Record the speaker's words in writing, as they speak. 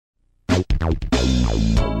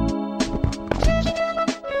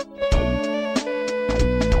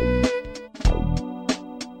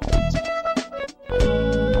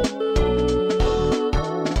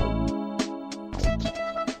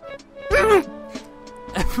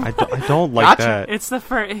I don't like that. It's the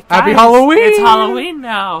first. Happy Halloween! It's Halloween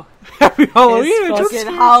now. Happy Halloween! It's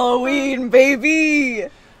fucking Halloween, baby!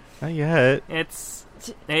 Not yet. We have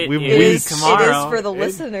is weeks. tomorrow. It is for the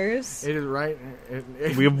listeners. It is right.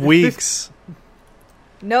 We have weeks.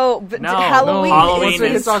 No, but No, Halloween Halloween is the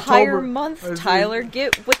is entire October. month, Tyler.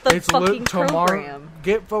 Get with the fucking program.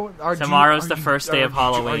 Tomorrow's the first day of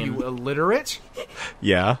Halloween. Are you illiterate?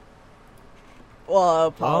 Yeah. Well,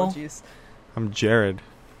 apologies. I'm Jared.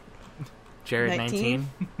 Jared 19.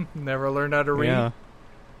 Never learned how to read. Yeah.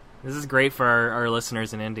 This is great for our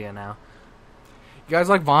listeners in India now. You guys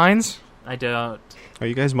like Vines? I don't. Are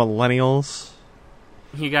you guys millennials?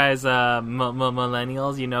 You guys,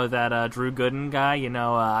 millennials, you know that Drew Gooden guy? You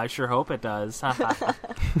know, I sure hope it does.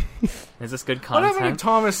 Is this good What content? happened to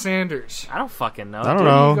Thomas Sanders? I don't fucking know. I don't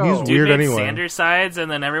know. go? He's Dude weird made anyway. Sanders sides,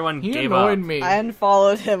 and then everyone He gave annoyed up. me. I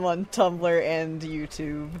unfollowed him on Tumblr and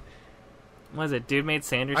YouTube. What was it? Dude made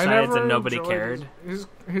Sanders I sides, never and nobody enjoyed cared.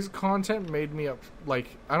 His content made me I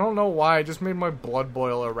don't know why. It just made my blood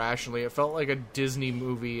boil irrationally. It felt like a Disney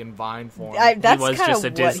movie in Vine form. That's was kind just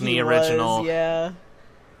of a Disney original. Yeah.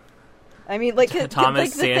 I mean, like,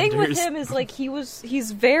 Thomas the thing with Sanders. him is, like,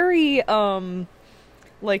 he's very,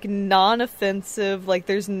 like, non-offensive. Like,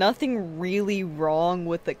 there's nothing really wrong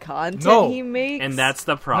with the content he makes. And that's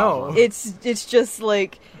the problem. It's just,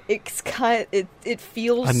 like, it's kind of, it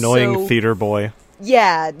feels Annoying so... theater boy.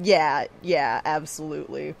 Yeah,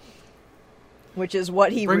 absolutely. Which is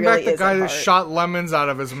what he Bring really back the is guy at that heart. shot lemons out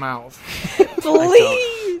of his mouth.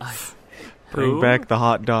 Please! Bring back the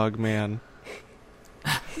hot dog man.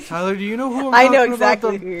 Tyler, do you know who I'm I know talking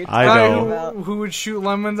exactly about? who you're I talking know. about. Who would shoot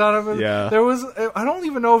lemons out of it? Yeah. There was, I don't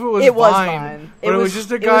even know if it was It was Vine. Vine. But it was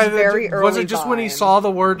just a it guy was very that... Was early it just when he Vine. saw the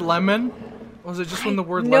word lemon? Was it just when the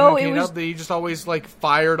word No, lemon it came was- out that he just always, like,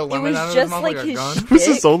 fired a lemon was out of his just mouth like like a his gun? sh- It was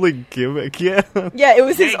his only gimmick, yeah. Yeah, it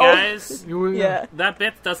was his Hey own... guys, Yeah. that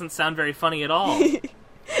bit doesn't sound very funny at all.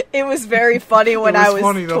 It was very funny when I was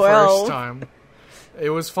funny 12. the first time. It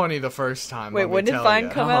was funny the first time. Wait, let me when did tell Vine ya.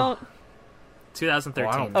 come out?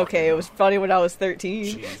 2013. Okay, it was funny when I was 13.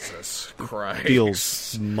 Jesus Christ.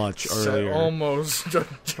 Feels much earlier. Almost a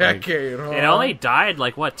decade, huh? It only died,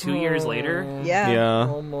 like, what, 2 years later? Yeah.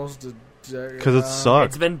 Almost a decade. Because it sucked.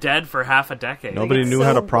 It's been dead for half a decade. Nobody It's knew so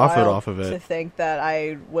how to profit wild off of to it. think that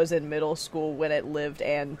I was in middle school when it lived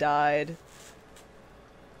and died.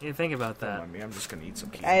 You think about that. I'm just going to eat some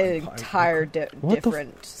key I had lime an pie. entire What the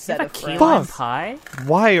different set A of key friends. lime Fuck. pie?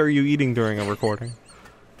 Why are you eating during a recording?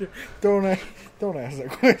 Don't ask that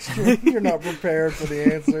question. You're not prepared for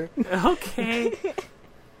the answer. Okay.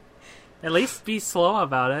 At least be slow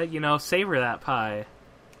about it. You know, savor that pie.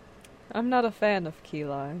 I'm not a fan of key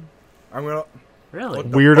lime. I'm going to... Really? What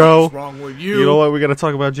the Weirdo. fuck is wrong with you? You know what? We gotta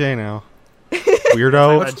talk about Jay now.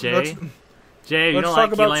 Weirdo. Jay? Jay, you Let's don't talk like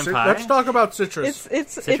key about lime pie? Let's talk about citrus.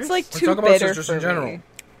 It's Citrus? like Let's too talk about bitter citrus for in general. me.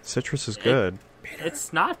 Citrus is good.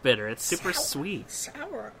 It's not bitter. It's super sweet.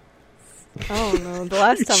 Sour. Oh no, the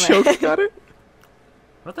last time Choke got it?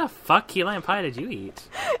 What the fuck key lime pie did you eat?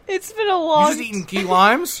 It's been a You long... just eating key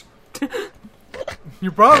limes?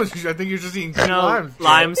 You promise? I think you're just eating key You know, limes.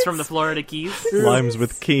 limes from the Florida Keys? Limes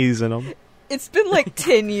with keys in them. It's been like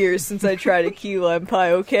 10 years since I tried a key lime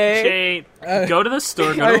pie, okay? Jay, go to the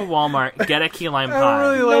store, go to Walmart, get a key lime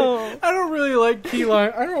pie. I don't really like key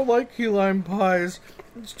lime. I don't like key lime pies.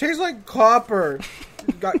 It tastes like copper.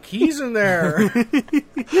 It's got keys in there.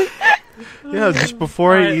 Yeah, just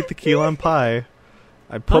before I eat the key lime pie,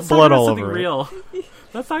 I put Let's talk blood about all something over real.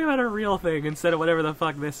 Let's talk about a real thing instead of whatever the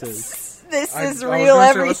fuck this is. This is I real,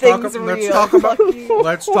 was gonna say, everything's real.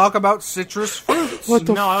 Let's talk about citrus fruits. What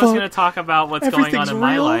the No, I was fuck? going to talk about what's going on Everything's in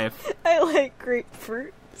my real? life. I like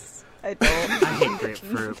grapefruits. I don't. I hate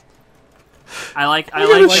grapefruit. I like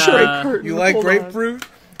You like Hold grapefruit?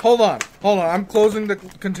 Hold on. I'm closing the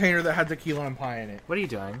container that had the key lime pie in it. What are you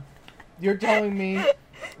doing? You're telling me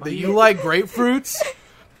that you like grapefruits,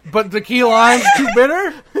 but the key lime's too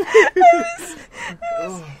bitter?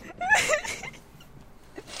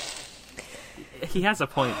 He has a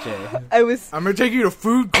point, Jay. I'm gonna take you to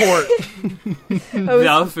food court.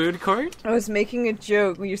 The food court? I was making a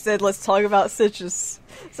joke when you said, let's talk about citrus.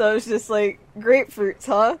 So I was just like, grapefruits,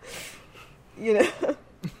 huh? You know?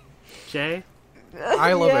 Jay?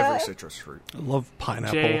 I love Yeah. every citrus fruit. I love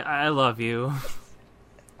pineapple. Jay, I love you.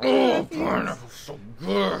 Oh, pineapple's so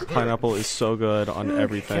good. Pineapple is so good on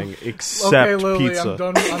everything except Okay, Lily,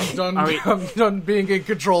 pizza. I'm done being in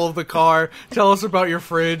control of the car. Tell us about your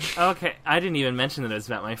fridge. Okay, I didn't even mention that it's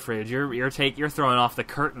about my fridge. You're throwing off the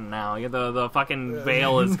curtain now. The fucking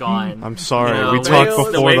veil is gone. I'm sorry. The We wig's- talked the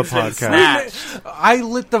before the wig's been podcast. snatched. I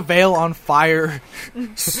lit the veil on fire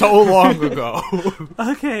so long ago.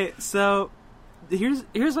 Okay, so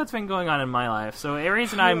here's what's been going on in my life. So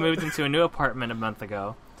Aries and I moved into a new apartment a month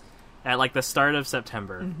ago, at like the start of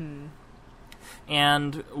September,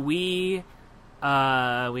 and we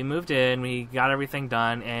moved in. We got everything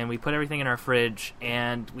done, and we put everything in our fridge.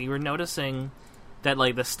 And we were noticing that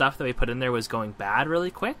like the stuff that we put in there was going bad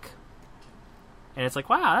really quick. And it's like,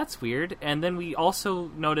 wow, that's weird. And then we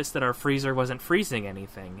also noticed that our freezer wasn't freezing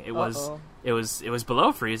anything. It was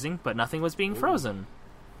below freezing, but nothing was being frozen.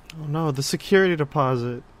 Oh no, the security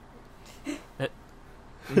deposit.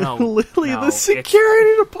 No, Lily, no, the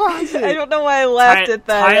security deposit. I don't know why I laughed at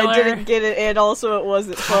that. Tyler- I didn't get it, and also it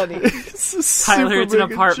wasn't funny. It's a Tyler, it's an super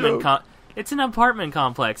big apartment. joke. It's an apartment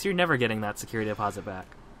complex. You're never getting that security deposit back.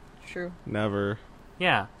 True. Never.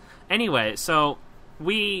 Yeah. Anyway, so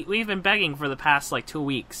we've been begging for the past like 2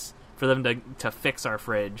 weeks for them to fix our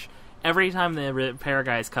fridge. Every time the repair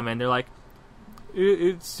guys come in, they're like,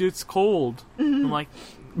 "It's cold." I'm like,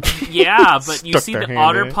 "Yeah, but you Stuck see their the hand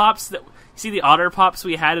otter in it. pops the otter pops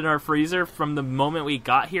we had in our freezer from the moment we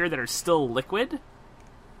got here that are still liquid?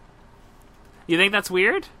 You think that's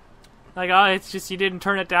weird?" Like, oh, it's just you didn't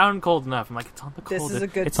turn it down cold enough. I'm like, it's on the coldest. This is a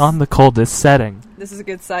good. It's on the coldest setting. This is a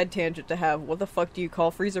good side tangent to have. What the fuck do you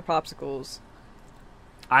call freezer popsicles?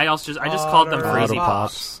 I just called them Otter Freezy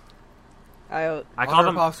Pops. Pops. I call Otter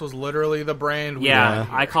them. Pops was literally the brand. We Yeah,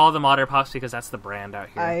 had. I call them Otter Pops because that's the brand out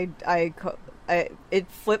here. It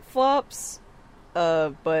flip flops,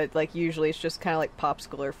 but like usually it's just kind of like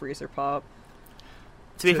popsicle or freezer pop.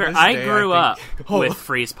 To be To fair, this I day, grew I up think- Hold with on.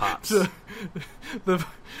 Freeze Pops.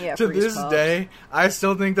 Yeah, To freeze this pops. day, I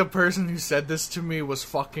still think the person who said this to me was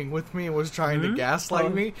fucking with me and was trying to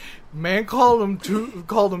gaslight me. Man called him two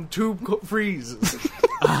freezes,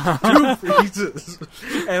 two freezes,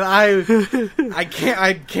 and I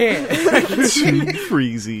can't. Two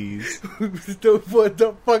freezies. What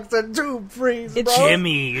the fuck's a two freeze, bro? It's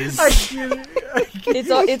Jimmy's. I can't.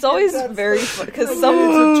 It's always very fun because It's some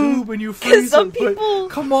a tube and you freeze some it, but people-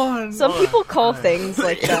 come on. some people call things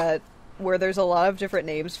like that where there's a lot of different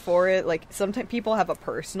names for it. Like sometimes people have a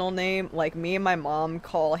personal name. Like me and my mom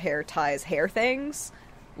call hair ties hair things.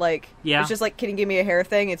 Like Yeah. it's just like, can you give me a hair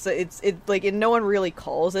thing? It's like, and no one really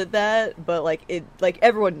calls it that, but like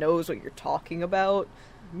everyone knows what you're talking about.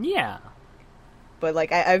 Yeah. But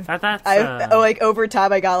like I've That's like over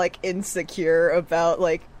time I got like insecure about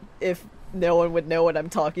like if no one would know what I'm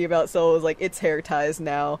talking about, so it was like it's hair ties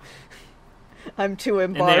now. I'm too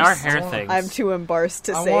and embarrassed. they are hair things. I'm too embarrassed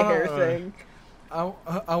to I say wanna, hair thing.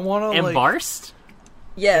 I want to like Embarrassed?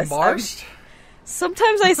 Yes. embarrassed.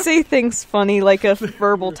 Sometimes I say things funny, like a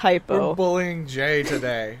verbal We're typo. bullying Jay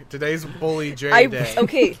today. Today's bully Jay day.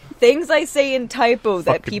 Okay, things I say in typo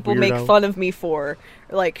that Fucking people make weirdo. fun of me for.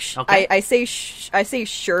 Like Okay. I say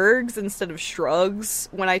shrugs instead of shrugs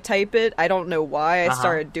when I type it. I don't know why I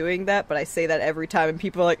started doing that, but I say that every time, and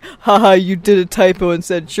people are like, "Haha, you did a typo and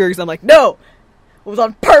said shrugs." I'm like, "No, it was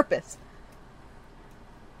on purpose."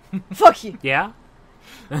 Fuck you. Yeah.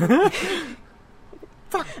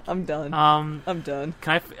 I'm done. I'm done.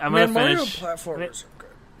 Can I? I'm Man, gonna Mario finish. platformers are good.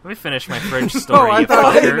 Let me finish my fridge Oh, story. I you thought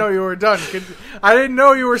I didn't fucker. know you were done. I didn't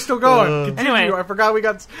know you were still going. Continue. Anyway.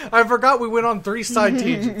 I forgot we went on 3 side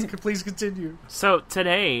tangents. Please continue. So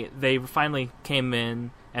today they finally came in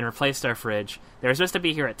and replaced our fridge. They were supposed to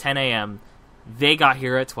be here at 10 a.m. They got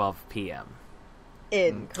here at 12 p.m.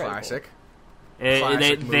 Incredible. Classic.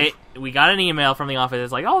 We got an email from the office.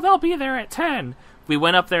 It's like, oh, they'll be there at 10. We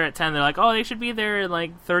went up there at 10. They're like, oh, they should be there in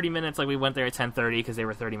like 30 minutes. Like we went there at 10:30 because they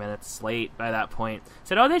were 30 minutes late by that point.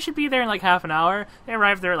 Said, oh, they should be there in like half an hour. They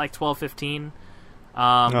arrived there at like 12:15.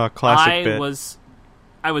 Classic bit.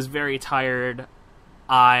 I was very tired.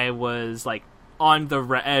 I was like on the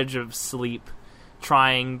edge of sleep,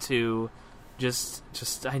 trying to just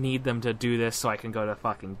I need them to do this so I can go to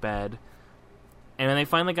fucking bed. And when they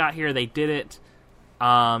finally got here, they did it.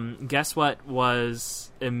 Guess what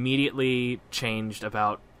was immediately changed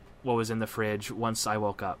about what was in the fridge once I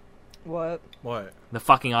woke up? What? What? The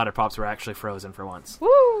fucking Otter Pops were actually frozen for once.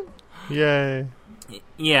 Woo! Yay.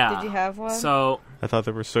 Yeah. Did you have one? So, I thought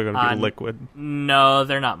they were still going to be liquid. no,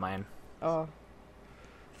 they're not mine. Oh.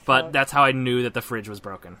 But Fuck. that's how I knew that the fridge was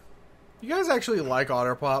broken. You guys actually like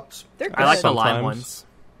Otter Pops? They're good. I like the lime Sometimes. ones.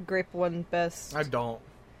 Grape one best. I don't.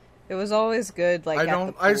 It was always good. Like I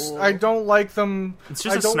don't like them. It's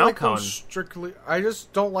just I a don't snow like cone. them strictly. I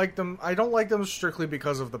just don't like them. I don't like them strictly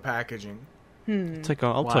because of the packaging. I'll take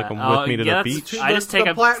them Oh, with me to yeah, the beach. I just take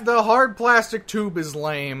the hard plastic tube is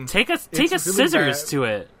lame. Take a really scissors bad. to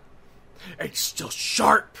it. It's still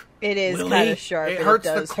sharp. It is Lily. kind of sharp. It and hurts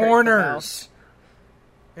it the does corners.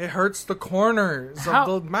 It hurts the corners How-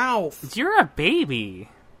 of the mouth. You're a baby.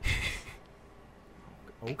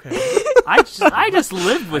 Okay. I just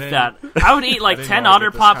lived with that. I would eat like didn't 10 know I'd Otter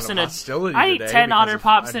get this Pops kind in of a. hostility I eat today 10 because Otter of-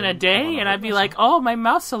 Pops I in a didn't wanna day, and hurt I'd be like, "Oh, my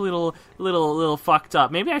mouth's a little fucked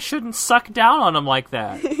up. Maybe I shouldn't suck down on them like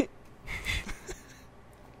that." You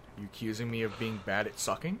accusing me of being bad at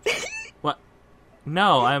sucking? What?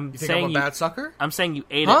 No, I'm You think saying I'm a bad sucker? I'm saying you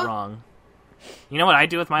ate Huh? it wrong. You know what I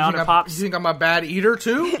do with my You Otter think Pops? you think I'm a bad eater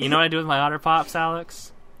too? You know what I do with my Otter Pops,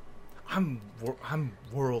 Alex? I'm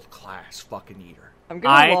world class fucking eater. I'm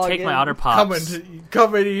gonna I log take in. my Otter Pops.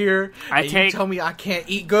 Come in here. I and take- You tell me I can't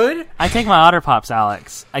eat good. I take my Otter Pops,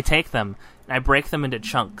 Alex. I take them and I break them into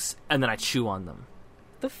chunks, and then I chew on them.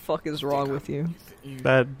 The fuck is wrong with you?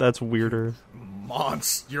 That's weirder.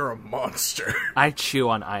 You're a monster. I chew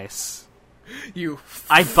on ice. You.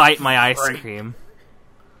 I bite my ice freak. cream.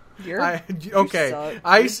 You're Okay, suck. You're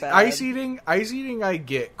ice bad. eating. I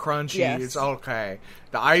get crunchy. Yes. It's okay.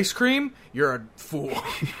 The ice cream, you're a fool.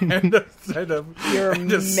 and You're a and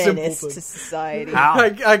menace simpleton. to society.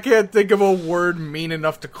 Ow. I can't think of a word mean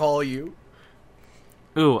enough to call you.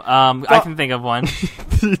 Ooh, I can think of one.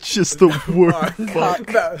 It's just the worst.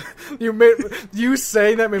 That- you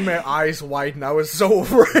saying that made my eyes widen. I was so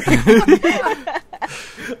afraid.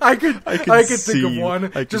 I could think of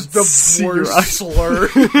one. Just the worst slur.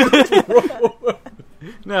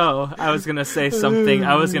 No, I was gonna say something.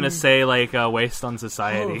 I was gonna say like waste on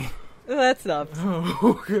society. That's not.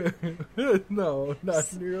 No,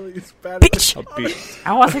 not nearly as bad. Bitch!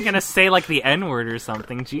 I wasn't gonna say like the N word or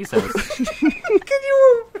something. Jesus. Can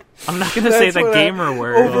you? I'm not gonna say the gamer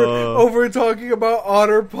word. Over talking about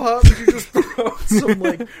Otter Pops, you just throw some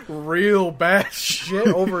like real bad shit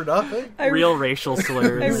over nothing. Real racial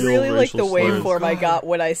slurs. I really like the racial slurs. waveform I got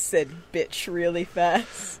when I said "bitch" really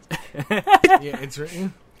fast. Yeah, it's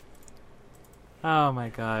written. Oh my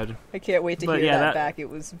god. I can't wait to But hear yeah, that that- back. It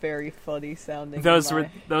was very funny sounding. Those in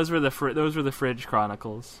were the Fridge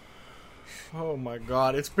Chronicles. Oh my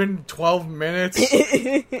god, it's been 12 minutes.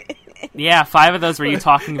 Yeah, 5 of those were you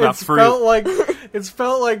talking about fruit. It's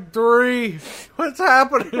felt like 3. What's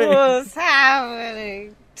happening? What's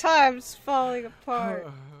happening? Time's falling apart.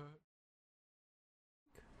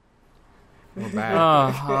 We're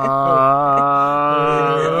back.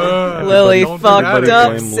 Lily Don't do fucked that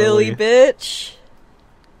up, again. silly Lily. bitch.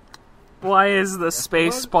 Why is the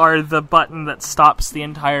space bar the button that stops the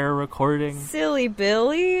entire recording? Silly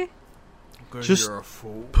Billy. 'Cause Just- you're a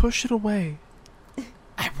fool. Push it away.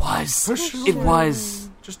 I was. Push It away. was.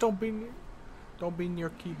 Just don't be near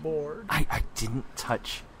keyboard. I didn't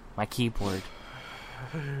touch my keyboard.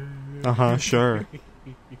 Sure.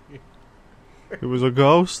 It was a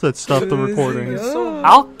ghost that stopped the recording.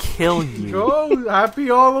 I'll kill you. Go, happy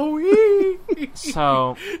Halloween!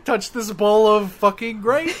 So, Touch this bowl of fucking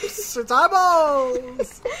grapes. It's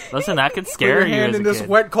eyeballs. listen, that could Put scare your you hand as in a this kid.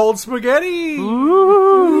 wet, cold spaghetti.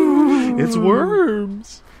 Ooh. It's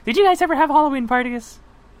worms. Did you guys ever have Halloween parties?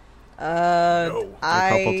 No. A couple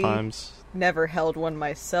I times. never held one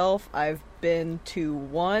myself. I've been to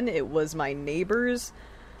one. It was my neighbor's,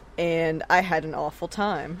 and I had an awful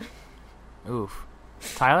time. Oof.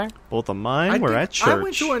 Tyler? Both of mine were at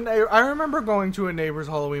church. I remember going to a neighbor's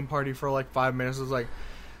Halloween party for like 5 minutes. It was like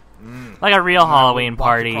Like a real Halloween walked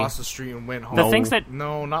party. across the street and went home. The things that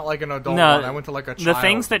no, not like an adult No, one. I went to like a the child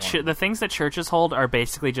things that one. the things that churches hold are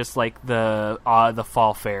basically just like the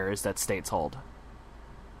fall fairs that states hold.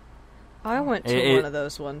 I went to It- one of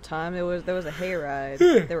those one time. There was a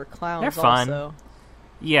hayride. There were clowns. They're fun. Also.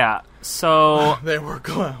 Yeah. So They were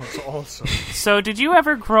clowns also. so did you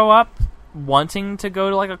ever grow up wanting to go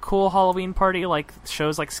to like a cool Halloween party, like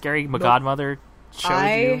shows like Scary Godmother showed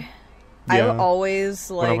you? I Yeah.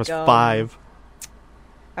 always like When I was 5.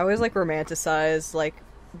 I always like romanticize like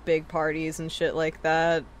big parties and shit like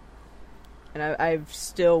that, and I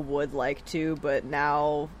still would like to, but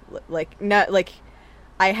now like not like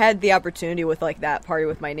I had the opportunity with like that party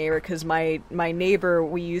with my neighbor because my neighbor,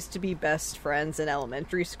 we used to be best friends in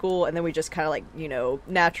elementary school, and then we just kind of like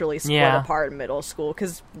naturally split apart in middle school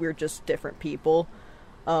because we're just different people,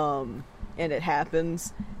 and it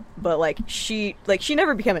happens. But like she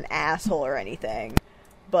never became an asshole or anything.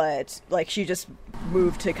 But like she just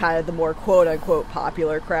moved to kind of the more quote unquote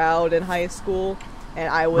popular crowd in high school,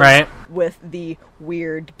 and I was with the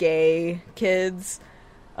weird gay kids.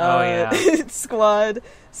 squad.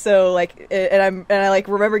 So like, and I like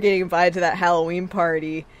remember getting invited to that Halloween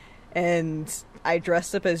party, and I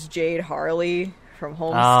dressed up as Jade Harley from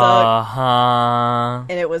Homestuck,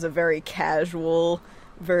 and it was a very casual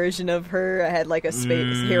version of her. I had like a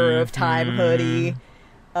Space Hero of Time hoodie,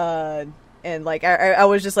 and like I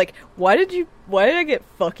was just like, why did I get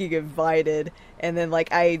fucking invited? And then like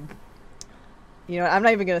I'm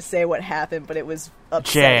not even gonna say what happened, but it was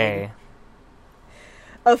upsetting. Jay.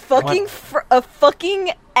 A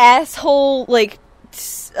fucking asshole like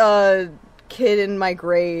kid in my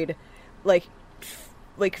grade like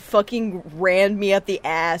fucking rammed me up the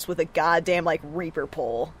ass with a goddamn like reaper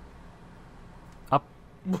pole.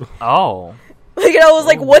 Oh. Like, and I was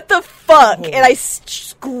like, what the fuck? And I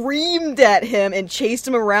screamed at him and chased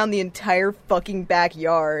him around the entire fucking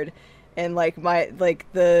backyard. And like my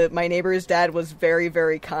neighbor's dad was very,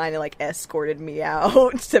 very kind and like escorted me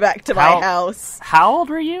out back to my house. How old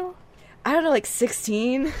were you? I don't know, like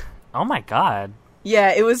 16. Oh my god.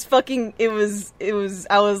 Yeah, it was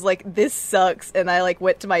I was like, this sucks, and I like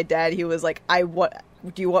went to my dad. He was like,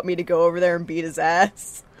 do you want me to go over there and beat his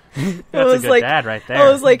ass? That's a good dad right there.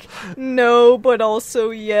 I was like, no, but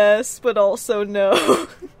also yes, but also no.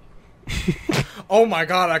 Oh my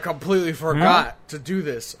god, I completely forgot to do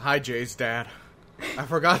this. Hi, Jay's dad. I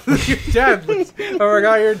forgot that your dad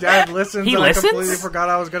listens. He and listens? I completely forgot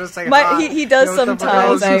I was going to say hi. He does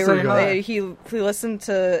sometimes. He He listened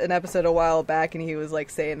to an episode a while back, and he was like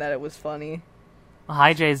saying that it was funny.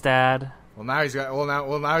 Hi, Jay's dad. Well, now he's got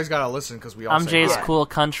to listen because we all I'm say Jay's hi. cool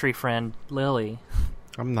country friend, Lily.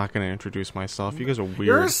 I'm not going to introduce myself. You guys are weird.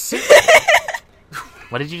 You're sick.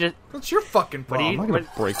 What did you just... What's your fucking problem? I'm not going to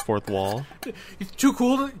break fourth wall. Too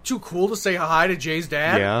cool to say hi to Jay's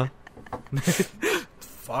dad? Yeah.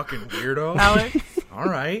 Fucking weirdo. Alex? All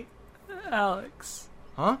right. Alex.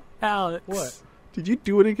 Huh? Alex. What? Did you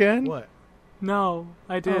do it again? What? No,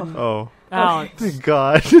 I didn't. Oh. Alex. Thank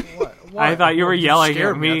God. What? I thought you were yelling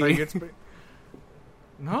scared at me. I thought you get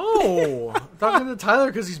No, I'm talking to Tyler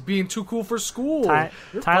because he's being too cool for school.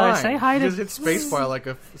 You're Tyler, fine. say hi to... You just hit spacebar like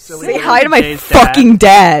a silly... Say hi to my Jay's fucking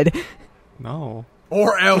dad. No.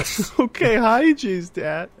 Or else. Okay, hi, Jay's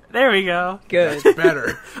dad. There we go. Good. That's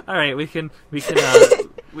better. All right, we can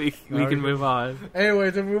can move on.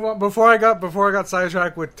 Anyway, to move on, before I got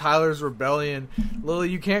sidetracked with Tyler's rebellion, Lily,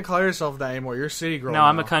 you can't call yourself that anymore. You're a city girl. No,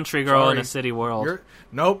 I'm now. a country girl in Sorry. a city world.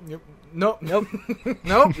 Nope. Nope.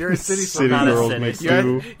 You're a city. City not a girls city. make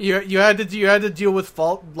You do. had to deal with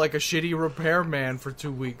fault like a shitty repairman for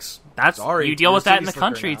 2 weeks. That's Sorry, you deal you're with a that in the city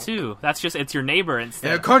slicker country now. too. That's just it's your neighbor In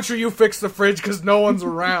instead. the country, you fix the fridge because no one's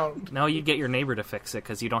around, No, you get your neighbor to fix it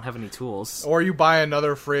because you don't have any tools. or you buy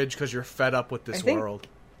another fridge because you're fed up with this world.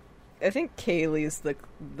 I think Kaylee's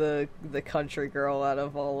the country girl out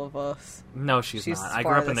of all of us. No, she's not. I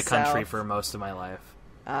grew up in the farthest country south. for most of my life.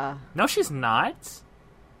 Ah, No, she's not.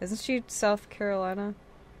 isn't she South Carolina?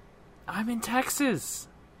 I'm in Texas.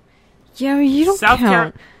 Yeah, you don't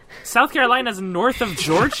count. South Carolina's north of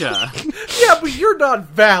Georgia. Yeah, but you're not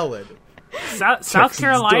valid. South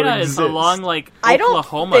Carolina don't is exist. along like I don't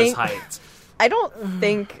Oklahoma's think- height. I don't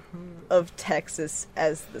think of Texas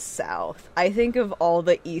as the South. I think of all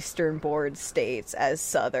the eastern-board states as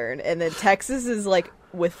Southern, and then Texas is like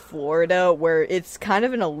with Florida, where it's kind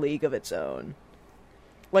of in a league of its own.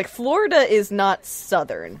 Like Florida is not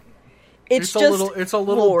Southern. It's just a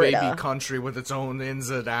little Florida. baby country with its own ins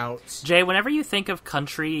and outs. Jay, whenever you think of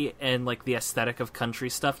country and like the aesthetic of country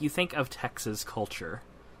stuff, you think of Texas culture.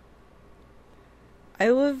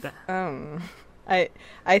 I live. I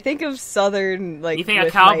think of Southern like You think of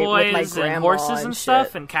with cowboys my and grandma horses and stuff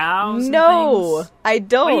shit. and cows. No, and things? I What do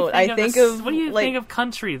don't. you I think of what do you like think of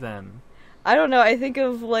country then? I don't know. I think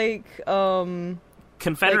of like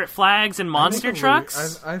Confederate Like- flags and monster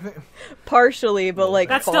trucks. I think partially, but like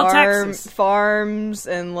That's still Texas. farms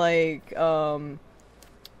and like I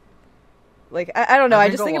don't know. I I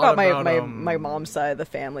think just a think lot about my about, my mom's side of the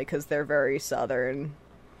family because they're very Southern.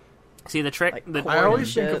 See, the trick. Like the, corn I and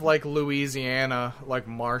always think shit. of like Louisiana, like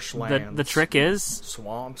marshlands. the trick is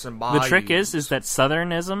swamps and the bayous. trick is that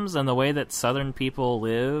Southernisms and the way that Southern people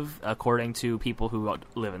live, according to people who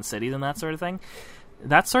live in cities and that sort of thing,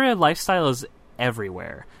 that sort of lifestyle is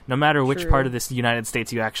everywhere, no matter which True. part of this United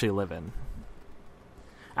States you actually live in.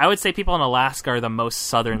 I would say people in Alaska are the most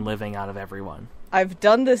Southern living out of everyone. I've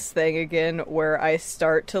done this thing again where I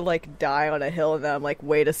start to like die on a hill and then I'm like,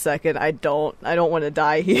 wait a second, I don't want to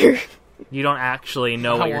die here. You don't actually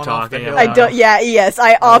know what I you're want off the talking hill. about. I don't. Yeah. Yes.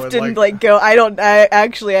 I would often like- go. I don't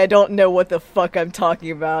know what the fuck I'm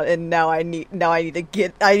talking about, and now I need to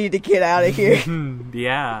get out of here.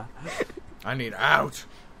 Yeah. I need out.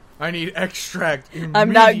 I need extract.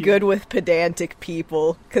 I'm not good with pedantic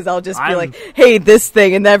people, because I'll just be like, hey, this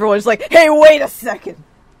thing, and then everyone's like, hey, wait a second.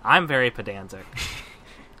 I'm very pedantic.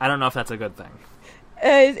 I don't know if that's a good thing.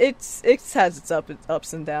 It has its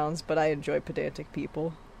ups and downs, but I enjoy pedantic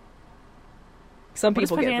people. Some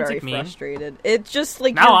people get very frustrated. It's just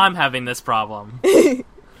like now I'm having this problem.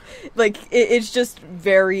 Like it's just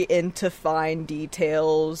very into fine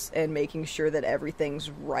details and making sure that everything's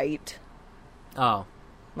right. Oh,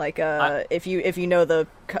 like if you know the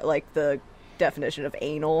definition of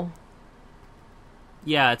anal.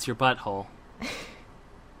 Yeah, it's your butthole.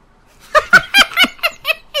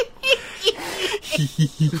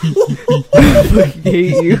 I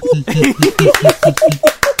hate you.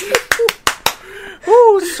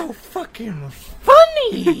 Oh, so fucking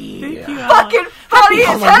funny. Thank you, fucking funny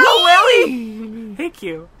as hell, Willie. Thank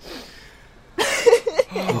you.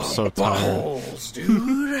 I'm so tired. Balls,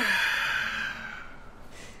 dude.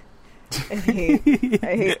 I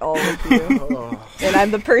hate all of you. And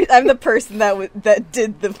I'm the person that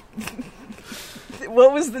did the.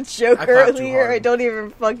 What was the joke earlier? I don't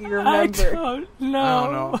even fucking remember. I don't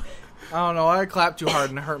know. I don't know. I clapped too hard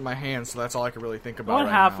and it hurt my hand, so that's all I could really think about. What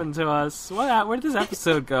happened to us? Where did this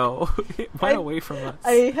episode go? It went away from us.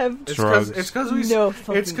 I have It's because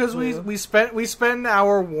we spent an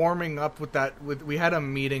hour warming up with that. We had a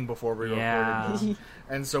meeting before we recorded,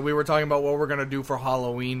 and so we were talking about what we're gonna do for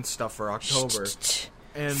Halloween stuff for October.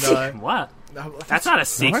 And what? That's not a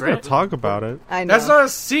secret. I'm not gonna talk about it. I know. That's not a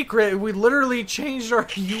secret. We literally changed our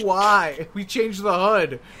UI. We changed the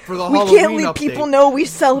HUD for the Halloween update. We can't let people know we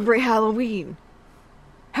celebrate Halloween.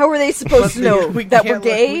 How are they supposed to know that we're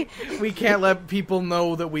gay? We can't let people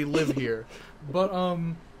know that we live here. But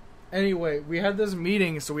anyway, we had this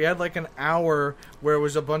meeting, so we had like an hour where it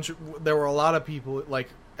was there were a lot of people, like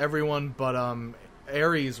everyone but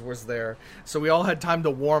Aries was there, so we all had time to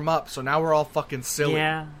warm up. So now we're all fucking silly.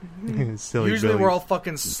 Yeah, silly. Usually Billy. we're all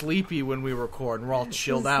fucking sleepy when we record, and we're all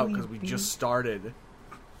chilled out because we just started.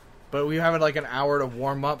 But we have like an hour to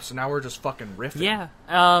warm up, so now we're just fucking riffing. Yeah,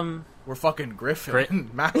 we're fucking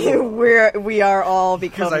Griffin. we are all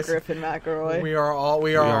become Griffin McElroy. We are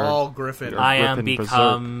all Griffin. I am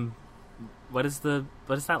become. What is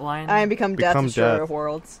that line? I am become Death, Destroyer of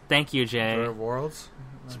Worlds. Thank you, Jay. Destroyer of Worlds.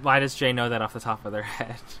 Why does Jay know that off the top of their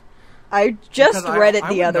head? I just read it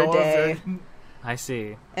the other day. I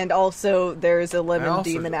see. And also, there's a Lemon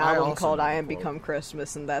Demon album called "I Am Become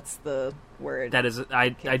Christmas," and that's the word. That is, I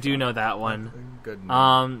do know that one. Good.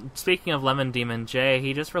 Speaking of Lemon Demon, Jay,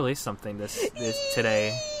 he just released something this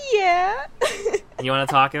today. Yeah. You want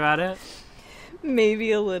to talk about it?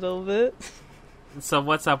 Maybe a little bit. So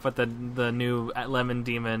what's up with the new Lemon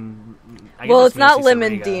Demon? Well, it's not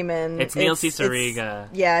Lemon Demon. It's Neil Cicierega.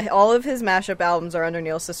 Yeah, all of his mashup albums are under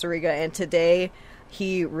Neil Cicierega, and today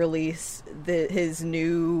he released his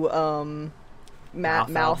new mouth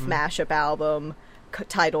mashup album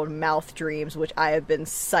titled Mouth Dreams, which I have been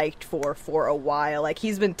psyched for a while. Like,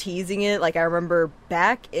 he's been teasing it. Like, I remember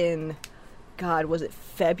back in, God, was it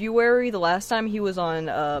February? The last time he was on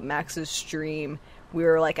Max's stream, we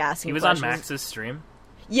were like asking. He was questions. on Max's stream.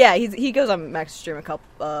 Yeah, he goes on Max's stream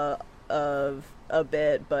a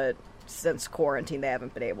bit, but since quarantine, they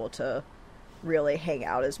haven't been able to really hang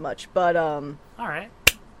out as much. But all right.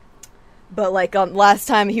 But like last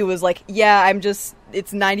time, he was like, "Yeah, it's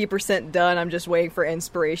 90% done. I'm just waiting for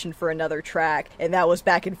inspiration for another track." And that was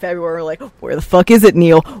back in February. We're like, "Where the fuck is it,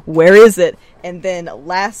 Neil? Where is it?" And then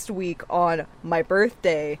last week on my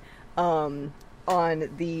birthday, on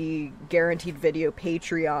the Guaranteed Video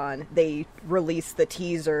Patreon, they released the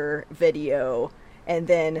teaser video, and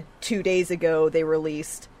then 2 days ago they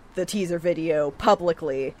released the teaser video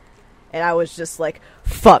publicly, and I was just like,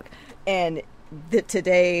 fuck. And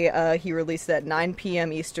today he released it at 9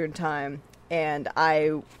 p.m. Eastern time, and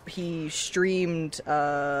he streamed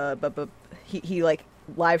he like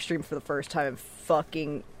live streamed for the first time in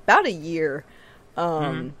fucking about a year,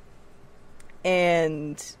 and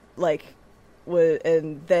like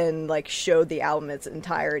and then like showed the album in its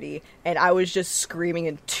entirety, and I was just screaming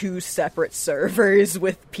in 2 separate servers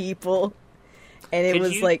with people, and it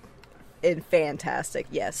was like fantastic.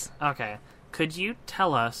 Yes. Okay. Could you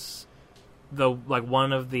tell us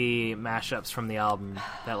one of the mashups from the album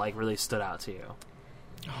that like really stood out to you?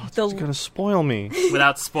 Oh, it's gonna spoil me.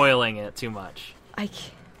 Without spoiling it too much. I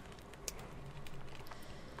can't.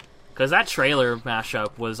 Because that trailer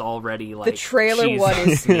mashup was already like the trailer one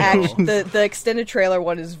is actually the extended trailer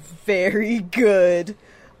one is very good.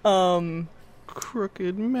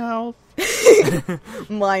 Crooked mouth.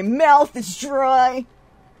 My mouth is dry.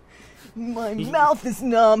 My mouth is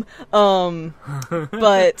numb.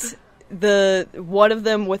 But one of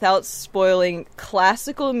them, without spoiling,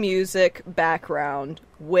 classical music background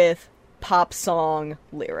with pop song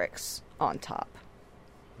lyrics on top.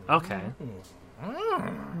 Okay.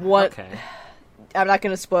 What? Okay. I'm not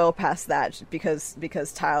going to spoil past that because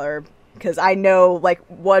Tyler, because I know, like,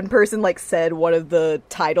 one person, like, said one of the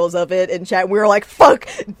titles of it in chat, and we were like, fuck,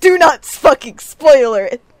 do not fucking spoiler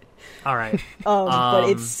it. All right. But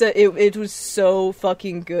it was so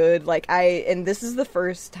fucking good. Like, and this is the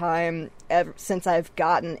first time ever since I've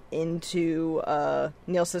gotten into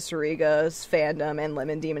Neil Cicierega's fandom and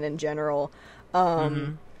Lemon Demon in general,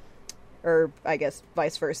 or I guess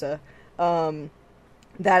vice versa,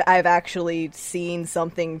 that I've actually seen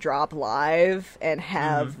something drop live and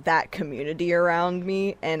have that community around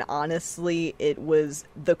me, and honestly, it was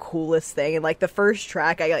the coolest thing. And, like, the first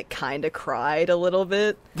track, I, like, kind of cried a little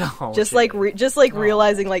bit. Oh, just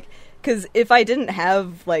realizing, like, because if I didn't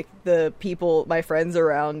have, like, the people, my friends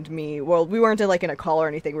around me, well, we weren't, like, in a call or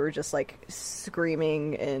anything, we were just, like,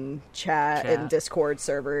 screaming in chat and Discord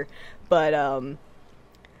server, but,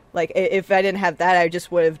 like, if I didn't have that, I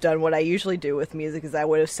just would have done what I usually do with music, is I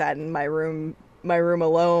would have sat in my room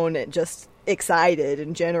alone and just excited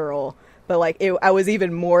in general. But, like, I was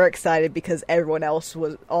even more excited because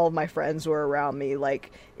all of my friends were around me.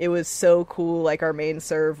 Like, it was so cool. Like, our main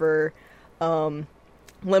server,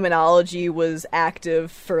 Limonology was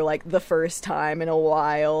active for, like, the first time in a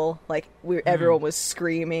while. Like, everyone was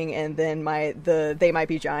screaming, and then the They Might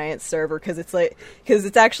Be Giants server, because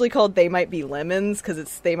it's actually called They Might Be Lemons, because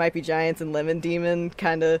it's They Might Be Giants and Lemon Demon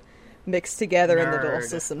kind of mixed together, and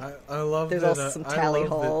there's also some Tally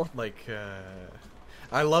Hall.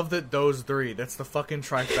 I love that those three, that's the fucking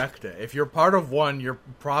trifecta. If you're part of one, you're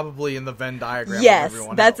probably in the Venn diagram of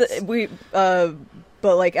everyone else.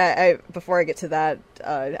 But, like, I before I get to that,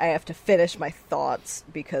 I have to finish my thoughts,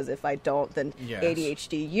 because if I don't, then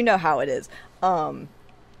ADHD, you know how it is. You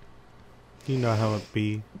know how it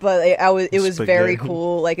be. But it was very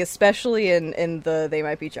cool, like, especially in the They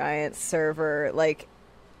Might Be Giants server. Like,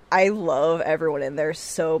 I love everyone in there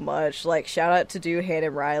so much. Like, shout out to Doohan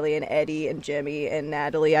and Riley and Eddie and Jimmy and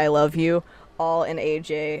Natalie, I love you, all, and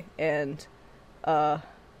AJ and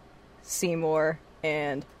Seymour,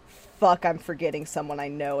 and fuck, I'm forgetting someone, I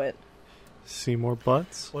know it. Seymour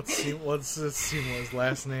Butts? What's Seymour's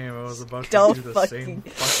last name? I was about to Don't do the same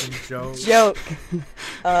fucking joke.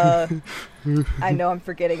 I know I'm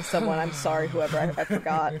forgetting someone. I'm sorry, whoever I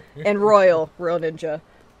forgot. And Royal Ninja.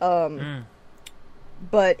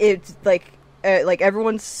 But it's like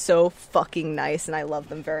everyone's so fucking nice, and I love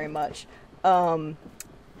them very much.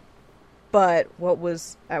 But I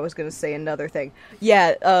was going to say another thing.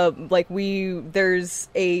 Yeah, there's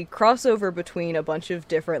a crossover between a bunch of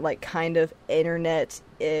different, like, kind of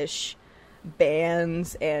internet-ish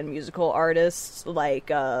bands and musical artists, like,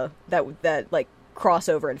 that like,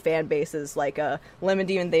 crossover in fan bases, like, Lemon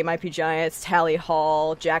Demon, They Might Be Giants, Tally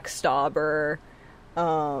Hall, Jack Stauber,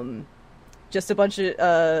 just a bunch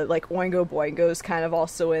of, like, Oingo Boingo's kind of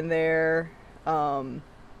also in there,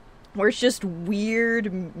 where it's just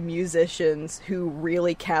weird musicians who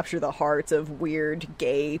really capture the hearts of weird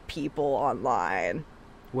gay people online.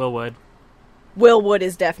 Will Wood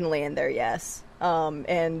is definitely in there, yes.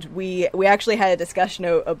 And we actually had a discussion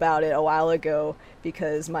about it a while ago,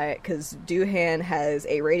 because Doohan has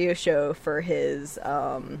a radio show for his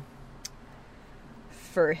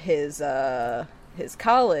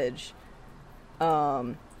college,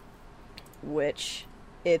 which,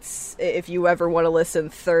 it's, if you ever want to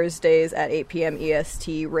listen, Thursdays at 8 p.m.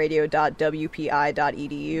 EST, radio.wpi.edu,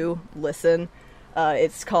 listen.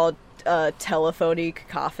 It's called Telephony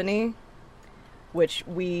Cacophony, which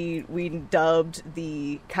we dubbed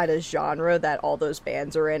the kind of genre that all those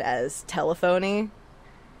bands are in as telephony,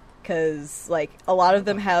 because, like, a lot of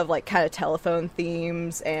them have, like, kind of telephone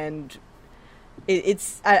themes, and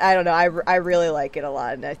it's I don't know, I really like it a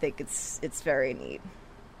lot, and I think it's very neat.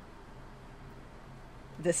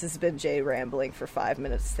 This has been Jay rambling for 5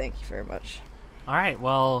 minutes. Thank you very much. All right.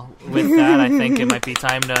 Well, with that, I think it might be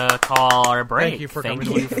time to call our break. Thank you for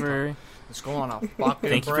coming. Let's go on a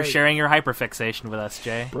fucking Thank you for sharing your hyperfixation with us,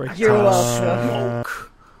 Jay. You're welcome.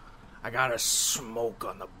 Smoke. I gotta smoke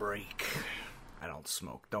on the break. I don't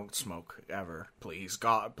smoke. Don't smoke ever. Please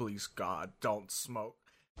God, don't smoke.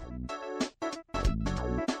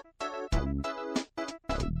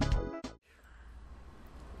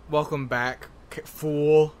 Welcome back,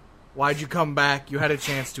 fool. Why'd you come back? You had a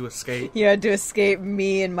chance to escape. You had to escape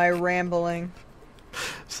me and my rambling.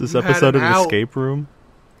 Is this episode of Escape Room?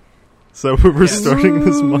 So we're starting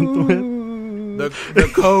this month with? The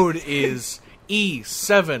code is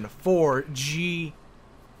E74G.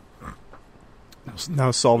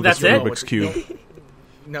 Now solve this That's it? Rubik's Cube.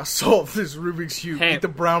 Now solve this Rubik's Cube. Hey. Eat the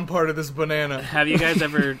brown part of this banana. Have you guys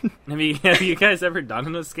ever done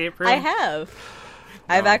an escape room? I have.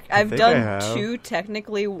 I've think I done have. 2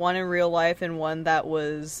 technically, one in real life and one that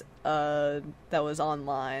was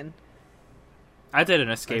online. I did an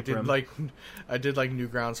escape room. I did like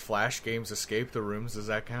Newgrounds Flash Games Escape the Rooms. Does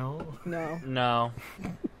that count? No.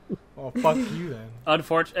 Oh, fuck you then.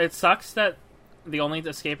 Unfortunately, it sucks that the only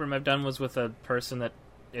escape room I've done was with a person that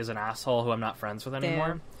is an asshole who I'm not friends with anymore.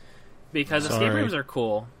 Damn. Because escape Sorry. rooms are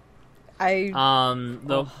cool. I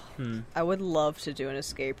Would love to do an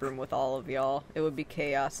escape room with all of y'all. It would be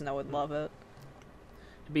chaos, and I would love it.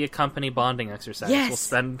 be a company bonding exercise. Yes!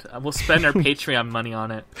 We'll spend our Patreon money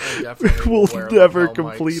on it. I definitely We'll would wear never lapel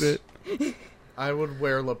complete mics. it. I would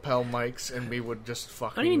wear lapel mics, and we would just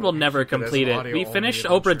fucking. What do you mean we'll never keep as complete an it? audio We only finished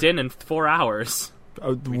adventure. Oprah Din in 4 hours.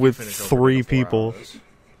 We could With finish Oprah 3 in 4 people. hours.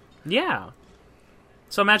 Yeah.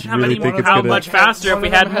 So imagine how Really many, think it's how gonna- much faster if we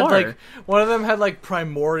had more. One of them had like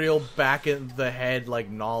primordial back in the head like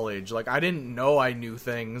knowledge. Like I didn't know I knew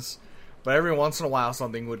things, but every once in a while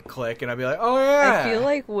something would click, and I'd be like, "Oh yeah." I feel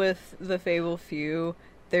like with the Fable Few,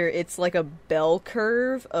 it's like a bell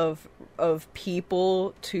curve of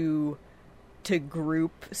people to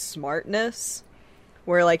group smartness,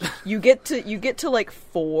 where like you get to like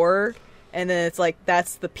 4, and then it's like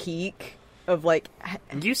that's the peak of like.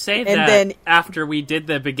 You say and that then- after we did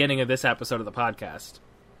the beginning of this episode of the podcast.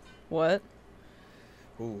 What?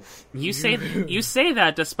 Oof. You say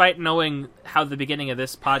that despite knowing how the beginning of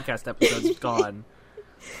this podcast episode's gone.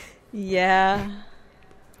 Yeah.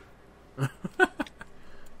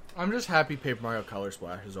 I'm just happy Paper Mario Color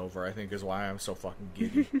Splash is over. I think is why I'm so fucking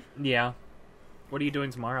giddy. Yeah. What are you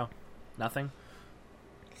doing tomorrow? Nothing?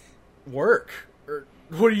 Work.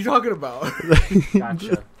 What are you talking about?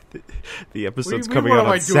 Gotcha. The episode's What do you coming mean, what out am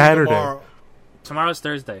I on doing Saturday. tomorrow? Tomorrow's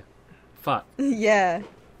Thursday. Fuck. Yeah.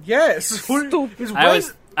 Yes.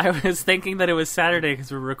 I was thinking that it was Saturday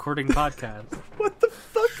because we're recording podcasts. What the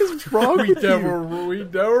fuck is wrong we with you? we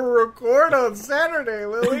never record on Saturday,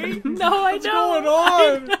 Lily. No, I What's know.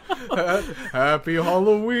 going on? Happy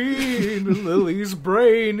Halloween. Lily's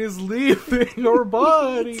brain is leaving her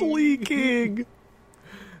body. It's leaking.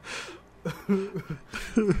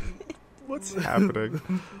 What's happening?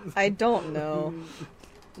 I don't know.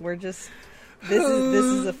 We're just. This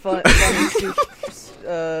is a funny,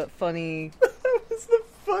 funny, That was the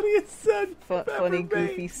funniest sentence funny,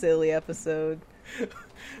 goofy, silly episode. Do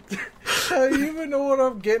you even know what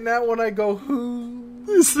I'm getting at when I go, who?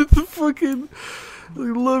 Is it the fucking I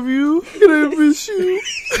love you and I miss you?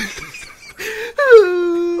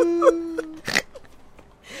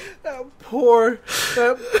 That poor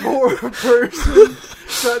person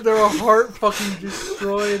got their heart fucking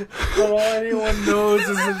destroyed. And all anyone knows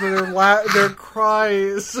is that their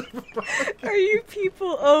cries. Are you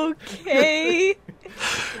people okay?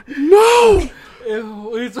 No!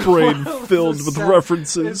 It's Brain one of filled the with sad-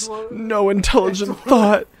 references. it's one- No intelligent it's one-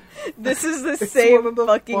 thought. This is the It's same one of the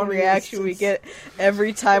fucking funniest- reaction we get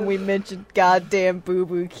every time we mention goddamn Boo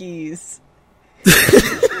Boo Keys.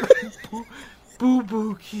 Boo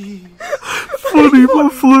Boo Keys. Funny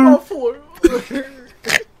muffler.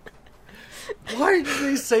 Why did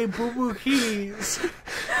they say Boo Boo Keys?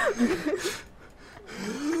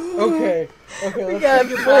 Okay, We let's gotta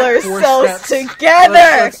take it pull back 4 ourselves steps.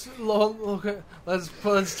 together!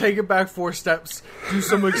 Let's take it back 4 steps. Do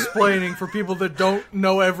some explaining for people that don't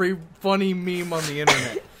know every funny meme on the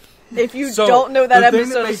internet. If you So, don't know that the thing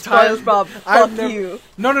episode that of made Tyler- SpongeBob, I've fuck never- you.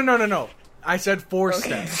 No. I said 4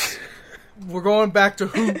 steps. We're going back to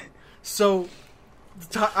who. So,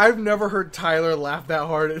 I've never heard Tyler laugh that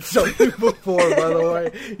hard at something before, by the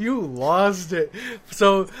way. You lost it.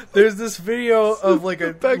 So, there's this video of like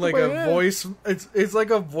a Back of my head. voice. It's like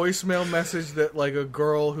a voicemail message that like a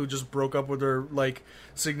girl who just broke up with her like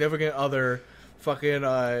significant other fucking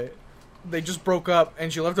they just broke up,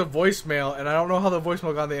 and she left a voicemail, and I don't know how the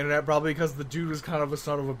voicemail got on the internet, probably because the dude was kind of a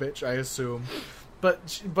son of a bitch, I assume. But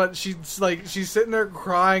she's like, she's sitting there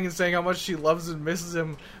crying and saying how much she loves and misses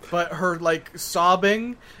him, but her like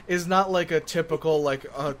sobbing is not like a typical like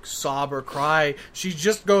a sob or cry. She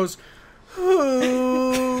just goes,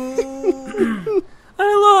 "Oh."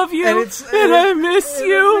 I love you, And and, it's- I miss I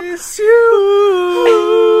you. miss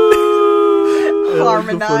you. The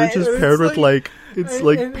Harmonize. footage is It's paired with like- it's and-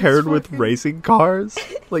 like and it's paired with fucking- racing cars,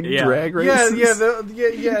 like Yeah. drag Yeah, races.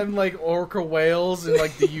 yeah, and like orca whales and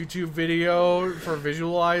like the YouTube video for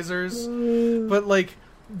visualizers. But like,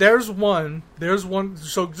 there's one.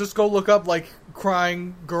 So just go look up like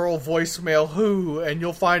crying girl voicemail who, and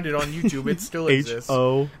you'll find it on YouTube. It still exists.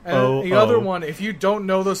 H-O-O-O. And the other one, if you don't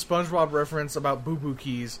know the SpongeBob reference about Boo Boo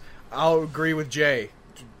Keys, I'll agree with Jay.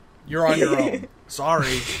 You're on your own.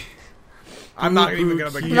 Sorry. I'm not even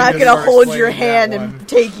going to begin. I'm not going to hold your hand and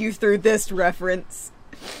take you through this reference.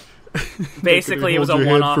 Basically, it was a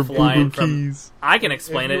one-off line from... Keys. I can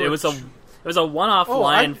explain it. It was a one-off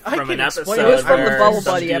line from an episode. It was from the where Bubble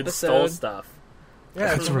some Buddy dude episode. Stole stuff.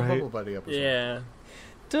 Yeah, That's right. Bubble Buddy episode. Yeah.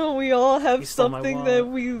 Don't we all have He stole my something that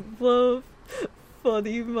we love?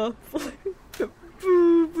 Funny muffler.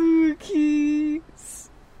 Boo Boo Keys.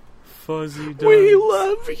 Fuzzy does. We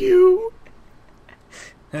love you.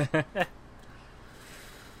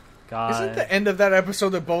 God. Isn't the end of that episode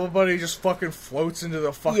that Bubble Buddy just fucking floats into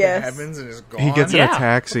the fucking heavens and is gone? He gets in Yeah. a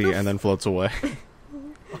taxi and then floats away.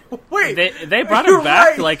 Wait, They brought you're him back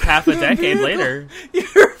right. like half a The decade vehicle- later.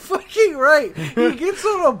 You're fucking right. He gets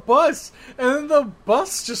on a bus, and then the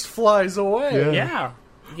bus just flies away. Yeah. Yeah.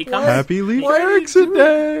 He comes. Happy Leif Why did he Erikson do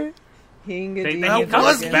Day. He That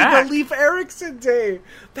comes was back. the Leif Erikson Day.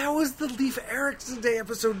 That was the Leif Erikson Day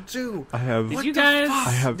episode 2. I have. Did you the guys? fuck?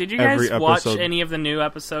 I have Did you guys every watch episode. any of the new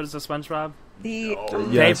episodes of SpongeBob?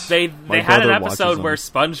 Yes. They My had an brother watches episode them. where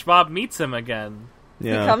SpongeBob meets him again.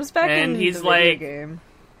 Yeah. He comes back And in he's the video like- game.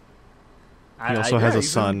 He also has a he's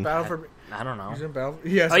in son. Battle for- I don't know. He's in Battle.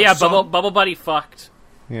 He has Oh a yeah, son. Bubble Buddy fucked,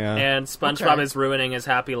 Yeah. and SpongeBob Okay. is ruining his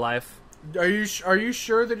happy life. Are you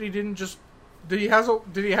sure that he didn't just? Did he have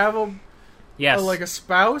a Yes. like a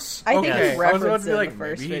spouse? I think okay. he I was about referenced to be it in like, the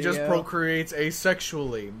first maybe he just video. procreates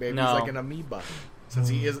asexually. Maybe No. he's like an amoeba, since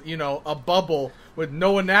he is, a bubble with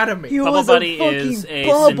no anatomy. You- Bubble was a Buddy is fucking a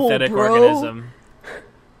bubble, synthetic bro. organism.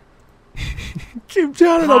 Keep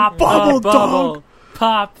down in a Pop bubble, the dog. bubble.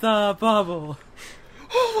 Pop the bubble.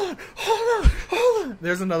 Hold on.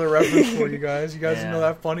 There's another reference for you guys. You guys Yeah. know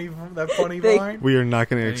that funny They- line? We are not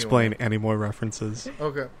going to Anyway. explain any more references.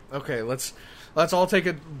 Okay. Let's all take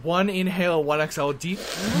a one inhale, one exhale, deep.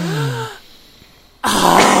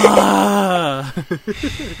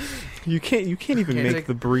 You can't even Can't make take-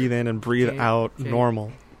 the breathe in and breathe out can't-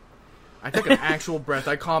 normal. I take an actual breath.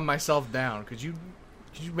 I calm myself down. Could you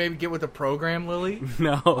maybe get with the program, Lily?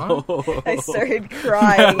 No. I started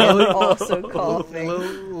crying and also coughing.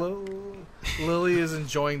 Lily is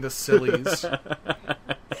enjoying the sillies.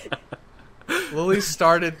 Lily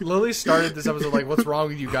started this episode like, "What's wrong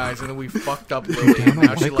with you guys?" And then we fucked up Lily. And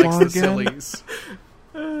now she White likes Claw the again? sillies.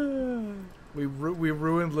 We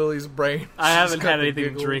ruined Lily's brain. I She's haven't got had the anything to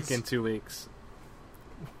giggles. drink in 2 weeks.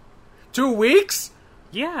 2 weeks?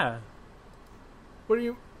 Yeah. What do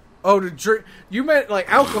you? Oh, to drink? You meant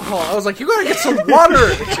like alcohol? I was like, you gotta get some water.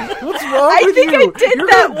 What's wrong I with think you? I did You're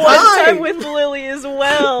that gonna one die. time with Lily as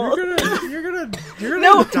well. You're gonna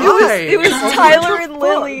No, die. it was What Tyler the and fuck?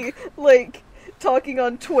 Lily like talking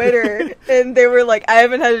on Twitter, and they were like, "I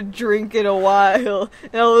haven't had a drink in a while,"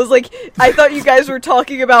 and I was like, "I thought you guys were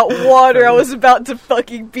talking about water. I was about to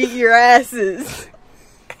fucking beat your asses."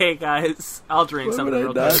 Hey guys, I'll drink Why something would I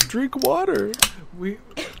real not quick. drink water? We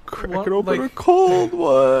Crack What, it open like- a cold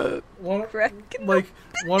one. one Cracking like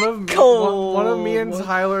one of Cold. one of me and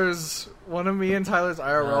Tyler's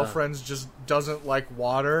IRL Uh. friends just doesn't like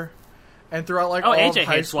water, and throughout like Oh, all AJ of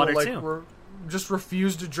high hates school, water, like too. just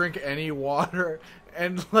refused to drink any water.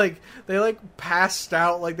 And like they like passed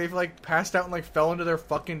out, like they've like passed out and like fell into their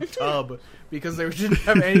fucking tub because they didn't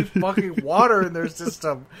have any fucking water in their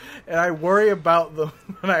system. And I worry about them,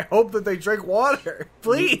 and I hope that they drink water,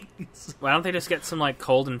 please. Why don't they just get some like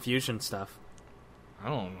cold infusion stuff? I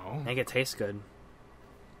don't know. Make it taste good.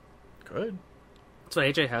 Good. That's what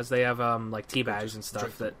AJ has. They have like tea bags and stuff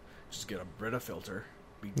drink that. Just get a Brita filter.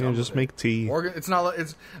 Be Yeah, done just with make tea. Oregon. It's not.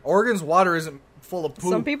 It's Oregon's water isn't full of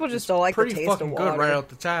poop. Some people just It's don't like the pretty taste fucking of good water. right out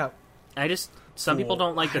the tap. Some people Cool.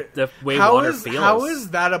 don't like the way How water is feels. how is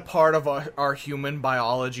that a part of our human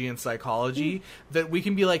biology and psychology that we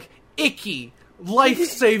can be like icky,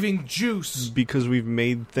 life-saving juice, Because we've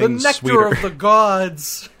made the things nectar sweeter. of the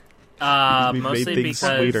gods? We've mostly made things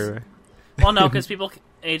because sweeter. well, no, because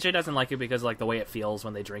AJ doesn't like it because like the way it feels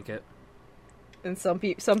when they drink it. And some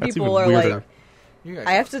That's people even are weirder. like, You guys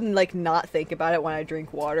I have to like not think about it when I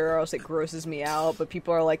drink water, or else it grosses me out. But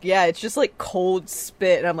people are like, yeah, it's just like cold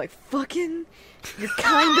spit, and I'm like, fucking, you're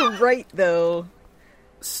kind of right though.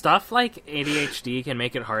 Stuff like ADHD can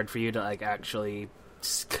make it hard for you to like actually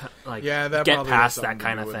like yeah, that get probably past has that something to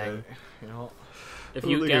kind do of with thing. it, you know? If I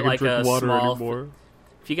you don't think get I can like drink a water small, anymore.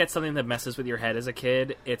 if you get something that messes with your head as a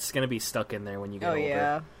kid, it's gonna be stuck in there when you get Oh older.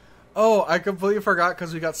 yeah, Oh, I completely forgot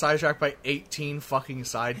because we got sidetracked by 18 fucking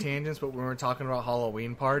side tangents, but when we were talking about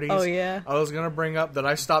Halloween parties... Oh, yeah? I was going to bring up that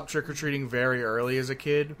I stopped trick-or-treating very early as a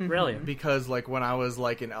kid. Really? Because, like, when I was,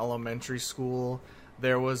 like, in elementary school,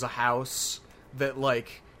 there was a house that,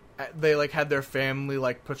 like... They, like, had their family,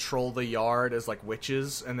 like, patrol the yard as, like,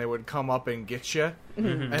 witches, and they would come up and get you.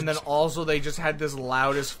 Mm-hmm. And then also they just had this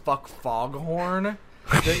loud as fuck foghorn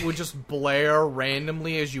that would just blare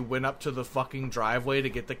randomly as you went up to the fucking driveway to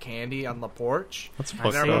get the candy on the porch. That's And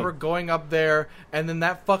fucked I up. remember going up there, and then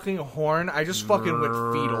that fucking horn, I just fucking went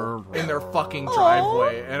fetal in their fucking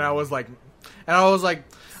driveway. And I was like,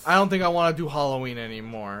 I don't think I want to do Halloween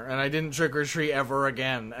anymore. And I didn't trick-or-treat ever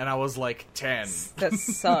again. And I was like 10. That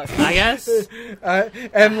sucks. I guess.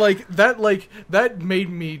 And that made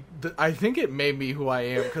me, I think it made me who I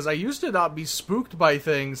am. Because I used to not be spooked by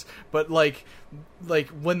things, but like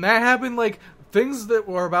when that happened, like things that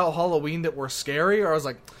were about Halloween that were scary, I was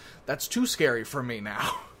like, that's too scary for me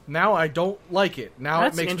now. Now I don't like it. Now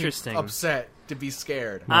That's it makes interesting. me upset to be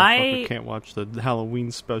scared. Motherfucker can't watch the Halloween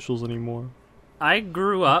specials anymore. I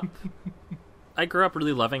grew up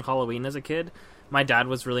really loving Halloween as a kid. My dad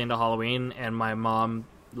was really into Halloween, and my mom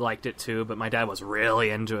liked it too, but my dad was really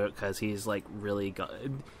into it because he's, like, really...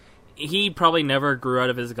 He probably never grew out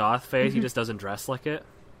of his goth phase, he just doesn't dress like it.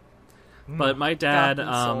 But my dad...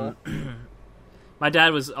 my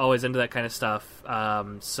dad was always into that kind of stuff,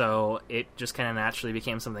 so it just kind of naturally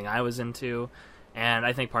became something I was into. And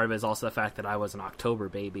I think part of it is also the fact that I was an October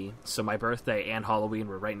baby, so my birthday and Halloween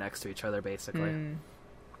were right next to each other, basically.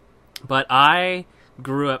 But I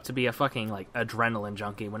grew up to be a fucking, like, adrenaline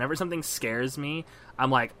junkie. Whenever something scares me,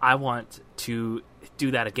 I'm like, I want to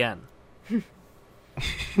do that again. I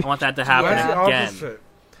want that to happen again.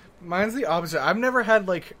 Mine's the opposite. I've never had,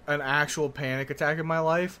 like, an actual panic attack in my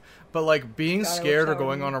life, but, like, being scared or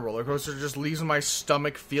going on a roller coaster just leaves my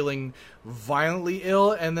stomach feeling violently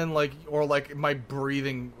ill, and then, like, or, like, my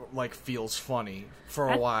breathing, like, feels funny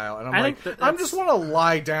for a while. And I'm like, I just want to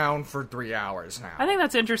lie down for 3 hours now. I think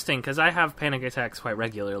that's interesting, because I have panic attacks quite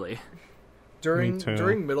regularly.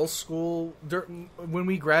 During middle school, when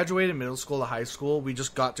we graduated middle school to high school, we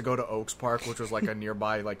just got to go to Oaks Park, which was like a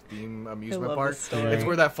nearby like theme amusement park. It's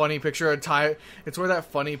where that funny picture of Tyler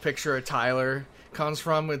comes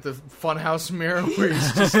from with the funhouse mirror where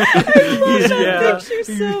he's just that picture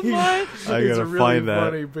so much. I gotta find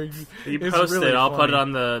that. Funny picture. You post it, I'll put it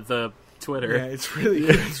on the Twitter. Yeah, it's really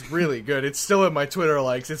good. It's really good. It's still in my Twitter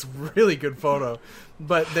likes. It's a really good photo.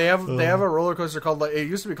 But they have a roller coaster called, like, it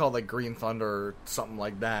used to be called like Green Thunder or something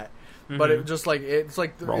like that. But it just like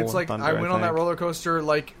I went on that roller coaster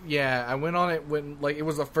I went on it when like it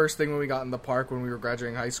was the first thing when we got in the park when we were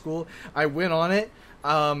graduating high school. I went on it.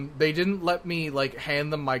 They didn't let me like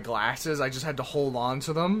hand them my glasses. I just had to hold on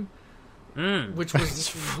to them, which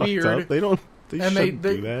was weird. They shouldn't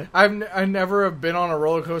do that. I never have been on a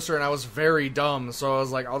roller coaster, and I was very dumb, so I was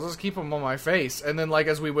like, I'll just keep them on my face. And then, like,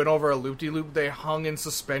 as we went over a loop-de-loop, they hung in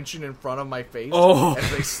suspension in front of my face, and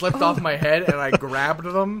they slipped off my head, and I grabbed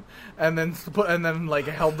them, and then like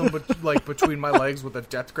held them between my legs with a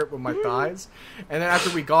death grip with my thighs. And then after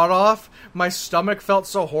we got off, my stomach felt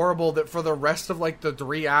so horrible that for the rest of like the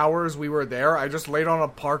 3 hours we were there, I just laid on a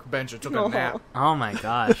park bench and took a nap. Oh my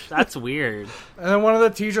gosh, that's weird. And then one of the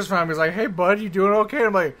teachers found me was like, "Hey, bud, you doing okay?"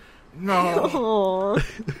 I'm like, "No,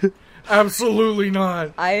 absolutely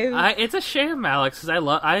not." It's a shame, Alex, because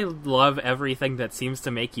I love everything that seems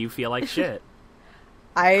to make you feel like shit.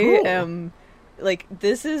 I am like,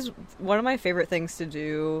 this is one of my favorite things to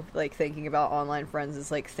do. Like, thinking about online friends is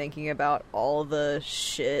like thinking about all the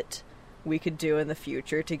shit we could do in the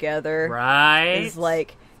future together. Right? Is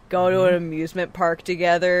like go to an amusement park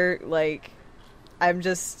together. Like, I'm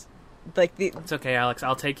just. Like it's okay, Alex.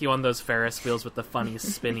 I'll take you on those Ferris wheels with the funny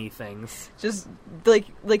spinny things. Just like,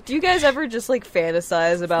 do you guys ever just like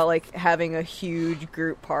fantasize about like having a huge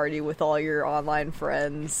group party with all your online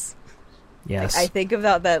friends? Yes, like, I think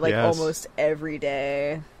about that like almost every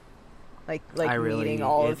day. Like meeting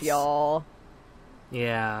all of y'all.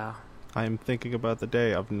 Yeah, I'm thinking about the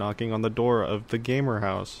day of knocking on the door of the gamer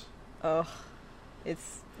house. Ugh,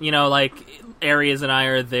 it's. You know, like, Aries and I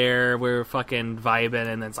are there, we're fucking vibing,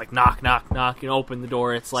 and then it's like, knock, knock, knock, and open the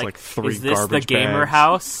door. It's like 3 is this the gamer bags.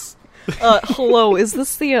 house? Hello, is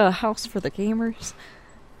this the house for the gamers?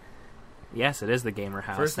 Yes, it is the gamer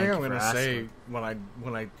house. First thing I'm going to say when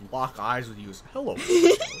I lock eyes with you is, hello.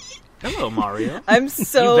 Hello, Mario. I'm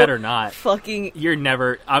so... You better not. Fucking... You're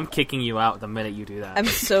never... I'm kicking you out the minute you do that. I'm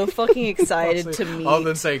so fucking excited to meet I'll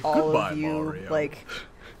then say, all goodbye, of you. Mario. Like...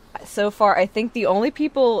 So far, I think the only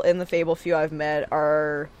people in the Fable few I've met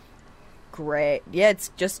are Gray. Yeah,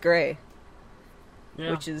 it's just Gray.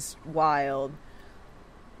 which is wild.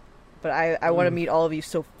 But I want to meet all of you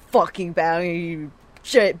so fucking bad. You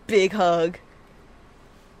giant big hug.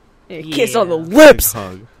 And a kiss on the lips. Big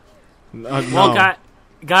hug. Well,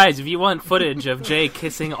 guys, if you want footage of Jay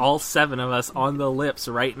kissing all 7 of us on the lips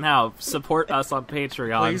right now, support us on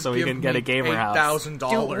Patreon Please so we can get a gamer house.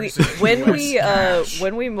 $8,000.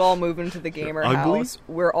 When we all move into the gamer house,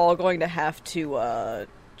 we're all going to have to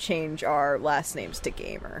change our last names to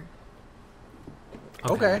gamer.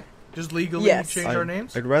 Okay. Just legally change our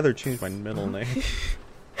names? I'd rather change my middle name.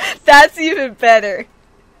 That's even better.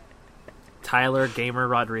 Tyler Gamer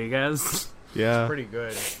Rodriguez. Yeah. Pretty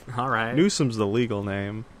good. All right. Newsom's the legal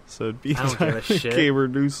name, so it'd be I don't give a shit. Gamer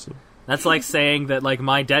Newsom. That's like saying that like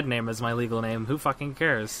my dead name is my legal name. Who fucking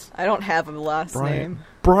cares? I don't have a last name.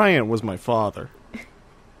 Brian was my father.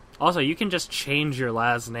 Also, you can just change your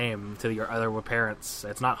last name to your other parents.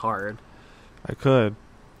 It's not hard. I could,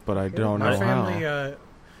 but I don't know My family, how.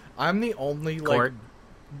 I'm the only Court.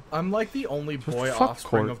 I'm like the only boy fuck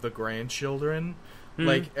offspring Court? of the grandchildren. Hmm.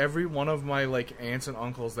 Like every one of my like aunts and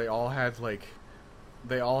uncles, they all had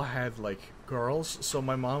girls. So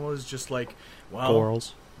my mom was just like, "Well,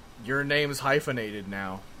 Girls. your name's hyphenated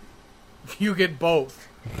now. You get both."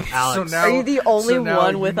 Alex, So now, Are you the only so now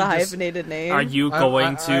one you with a just- hyphenated name? are you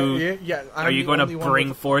going to? I'm Are you the going to only one bring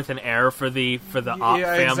with- forth an heir for the Opp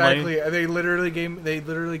Yeah, family? exactly. They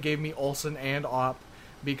literally gave me Olsen and Opp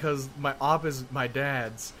because my Opp is my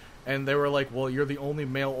dad's, and they were like, "Well, you're the only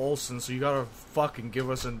male Olsen, so you gotta fucking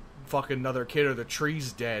give us a fucking another kid, or the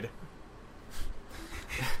tree's dead."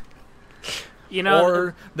 You know,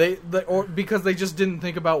 Or or because they just didn't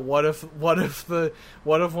think about what if one of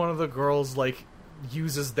the girls like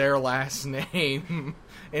uses their last name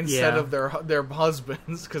instead Yeah. of their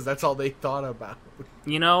husbands, because that's all they thought about.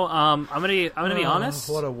 you know, I'm gonna be honest.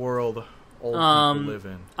 What a world old people live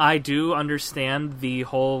in. I do understand the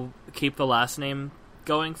whole keep the last name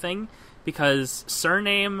going thing, because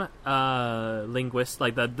surname linguist,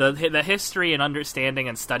 like the history and understanding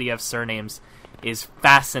and study of surnames is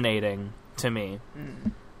fascinating to me.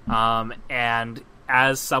 And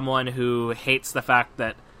as someone who hates the fact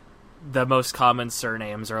that the most common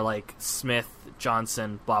surnames are like Smith,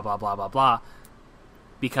 Johnson, blah blah blah blah blah,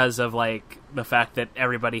 because of like the fact that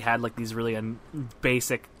everybody had like these really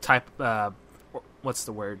basic type what's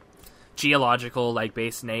the word, geological like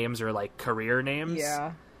base names or like career names.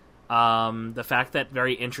 Yeah. The fact that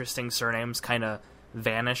very interesting surnames kind of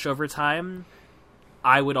vanish over time,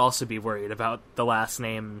 I would also be worried about the last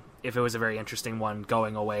name, if it was a very interesting one,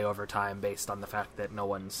 going away over time based on the fact that no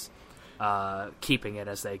one's keeping it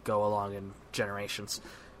as they go along in generations.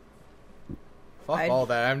 Fuck all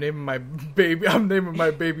that. I'm naming my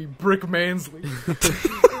baby Brick Mansley.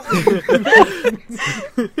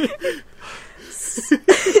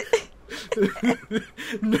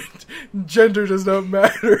 Gender does not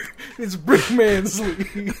matter. It's Brick Mansley.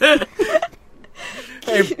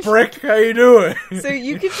 Hey, Brick, how you doing? So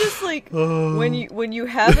you can just like when you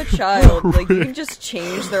have a child, like you can just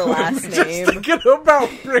change their last name. Just thinking about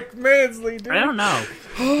Brick Mansley, dude. I don't know.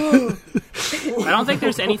 I don't think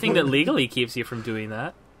there's anything that legally keeps you from doing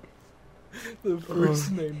that. The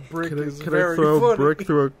first name Brick is Can very I throw funny. a brick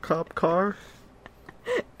through a cop car?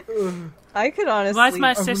 I could honestly. Why's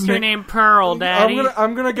my sister named Pearl, Daddy?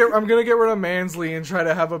 I'm gonna get rid of Mansley and try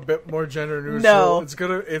to have a bit more gender neutral. No. It's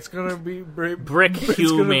gonna be Brick it's Hugh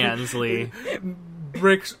gonna be Mansley.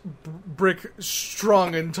 Brick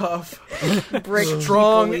strong and tough. Brick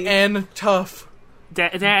Strong Keepley. and tough.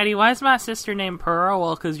 Daddy, why is my sister named Pearl?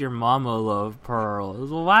 Well, because your mama loved pearls.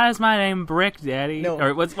 Well, why is my name Brick, Daddy? No.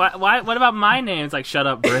 Or what about my name? It's like, shut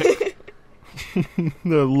up, Brick. I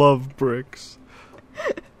love bricks.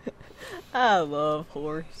 I love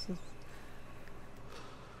horses.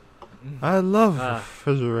 I love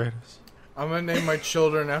refrigerators. I'm gonna name my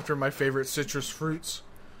children after my favorite citrus fruits.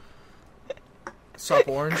 Sup,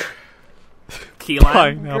 orange. Key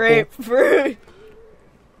lime. Pineapple. Grapefruit.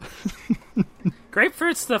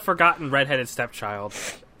 Grapefruit's the forgotten redheaded stepchild.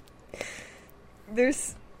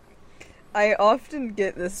 I often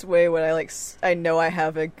get this way when I know I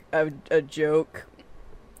have a joke,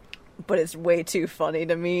 but it's way too funny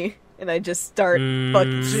to me, and I just start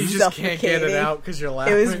fucking So you just suffocating. can't get it out because you're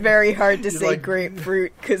laughing. It was very hard to You're say like-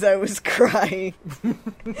 grapefruit because I was crying,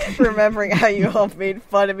 remembering how you all made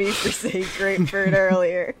fun of me for saying grapefruit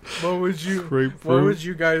earlier. What would you? Grapefruit. What would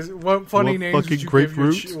you guys? What funny What names would fucking you give your?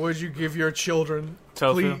 grapefruit? Would you give your children?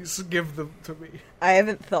 Tofu. Please give them to me. I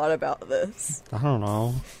haven't thought about this. I don't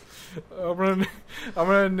know. I'm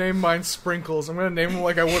gonna name mine Sprinkles. I'm gonna name them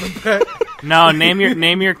like I would a pet. No, name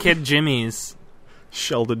your kid Jimmy's.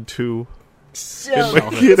 Sheldon 2.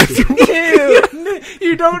 Sheldon. Ew.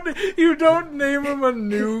 You don't name him a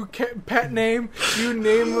new pet name. You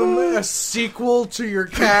name him a sequel to your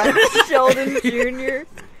cat. Sheldon Jr.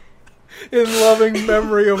 In loving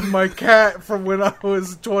memory of my cat from when I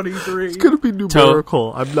was 23. It's gonna be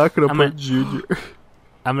numerical. I'm not gonna put Junior.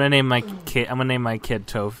 I'm gonna name my kid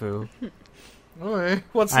Tofu. Okay.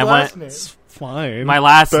 What's the last name? Fine. My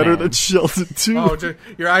last better name. than Sheldon too. Oh,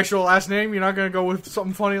 your actual last name? You're not gonna go with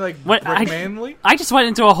something funny like Brick Manley? I just went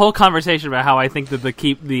into a whole conversation about how I think that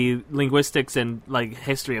the linguistics and like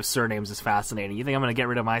history of surnames is fascinating. You think I'm gonna get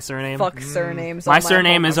rid of my surname? Fuck surnames. My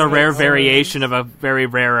surname is a rare variation of a very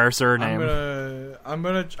rare surname.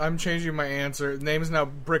 I'm changing my answer. Name is now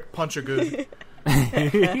Brick Punchagood.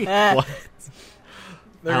 What?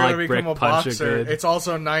 They're I gonna like become Brick a boxer. Punchagood. It's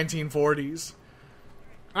also 1940s.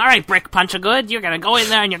 All right, Brick Punchagood, you're gonna go in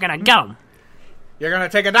there and you're gonna get him. You're gonna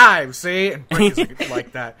take a dive, see? And Brick is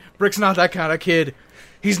like that. Brick's not that kind of kid.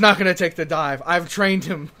 He's not gonna take the dive. I've trained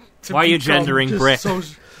him to Why are you become gendering just Brick?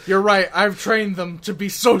 You're right. I've trained them to be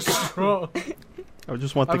so strong. I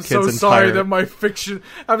just want the I'm kid's so entire... sorry that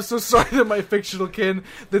I'm so sorry that my fictional kid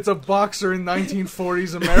that's a boxer in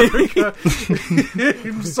 1940s America.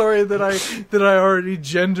 I'm sorry that I already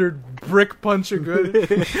gendered Brick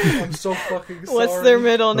Punchagood. I'm so fucking sorry. What's their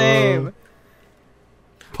middle name?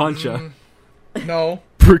 Puncha. No.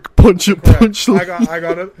 Brick punch. I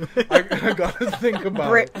gotta think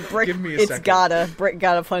about Brick. it. Give me a second. Brick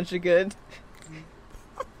gotta punch a good.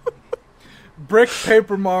 Brick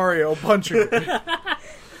Paper Mario Punchagood.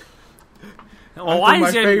 Well, why my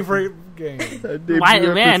is your favorite game? why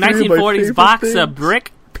man 1940s boxer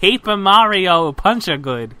Brick Paper Mario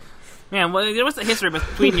Punchagood? Man, what's the history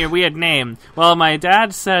between your weird name? Well, my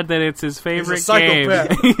dad said that it's his favorite game.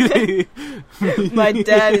 My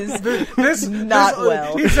dad is not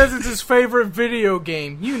well. He says it's his favorite video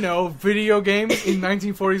game. You know, video games in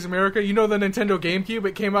 1940s America. You know the Nintendo GameCube?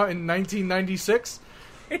 It came out in 1996.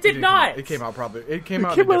 It did not. It came out in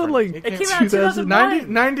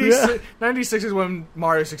 96 is when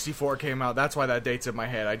Mario 64 came out. That's why that date's in my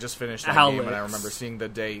head. I just finished that game and I remember seeing the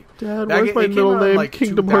date. Dad, where's my middle name? Like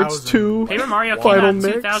Kingdom Hearts 2. Paper Mario came Final out in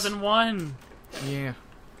Mix? 2001. Yeah.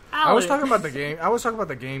 Alex. I was talking about the game. I was talking about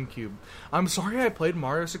the GameCube. I'm sorry I played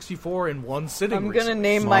Mario 64 in one sitting. I'm gonna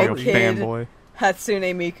name Mario my kid fanboy.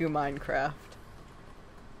 Hatsune Miku Minecraft.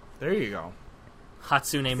 There you go.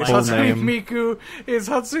 Hatsune Is Miku.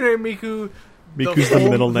 Hatsune Miku Miku's the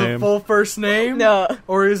middle name. The full first name? No.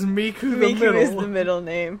 Or is Miku the Miku middle? is the middle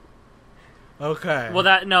name. Okay. Well,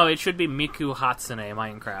 it should be Miku Hatsune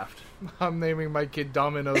Minecraft. I'm naming my kid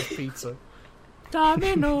Domino's Pizza.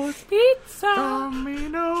 Domino's Pizza.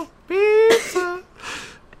 Domino's Pizza.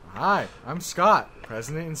 Hi, I'm Scott,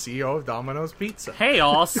 President and CEO of Domino's Pizza. Hey,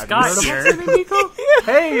 y'all, Scott here.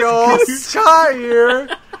 Hey, y'all, Scott here.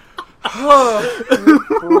 I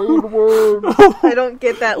don't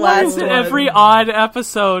get that Why last is it one. every odd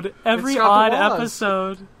episode? It's got the laws.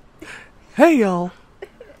 Hey, y'all.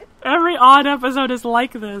 Every odd episode is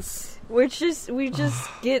like this. We just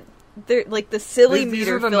get like the silly These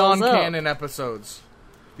meter are the fills non-canon up. episodes.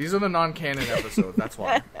 These are the non-canon episodes. That's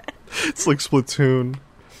why. It's like Splatoon.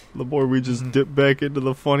 The more we just dip back into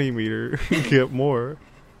the funny meter, we get more.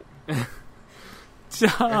 It's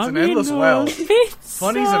an endless well.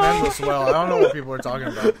 Funny's an endless well. I don't know what people are talking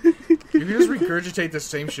about. If you just regurgitate the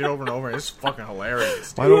same shit over and over, it's fucking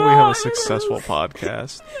hilarious. Why don't we have a successful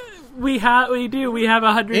podcast? We do. We have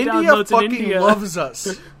 100 India downloads fucking in India. loves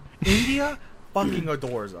us. India fucking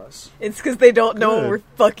adores us. It's because they don't know what Good. we're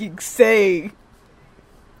fucking saying.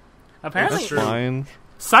 Apparently, That's true. Fine.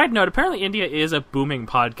 side note. Apparently, India is a booming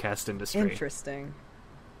podcast industry. Interesting.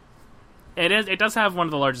 It is. It does have one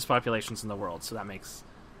of the largest populations in the world, so that makes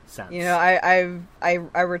sense. You know,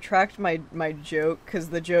 I retract my joke because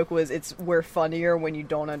the joke was we're funnier when you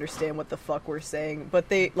don't understand what the fuck we're saying. But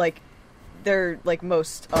they're like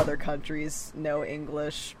most other countries know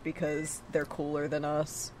English because they're cooler than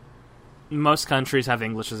us. Most countries have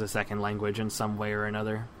English as a second language in some way or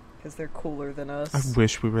another. Because they're cooler than us. I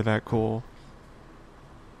wish we were that cool.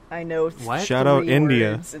 I know. What? Shout out 3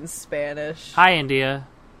 India. words in Spanish. Hi, India.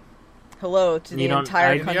 Hello to the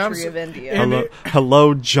entire India, country of India.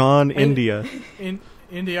 Hello, John, India. In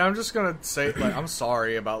India, I'm just gonna say, like, I'm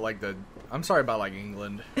sorry about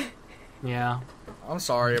England. Yeah. I'm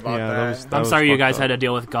sorry about Yeah, that. that I'm was sorry you fucked guys up. had to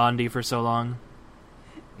deal with Gandhi for so long.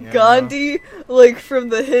 Yeah. Gandhi, like from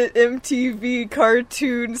the hit MTV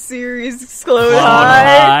cartoon series Slow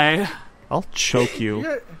Hi. I'll choke you.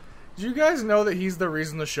 Do you guys know that he's the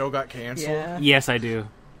reason the show got canceled? Yeah. Yes, I do.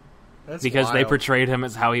 because wild. they portrayed him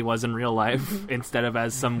as how he was in real life instead of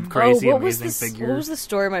as some crazy amazing figure. What was the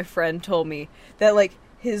story my friend told me? That like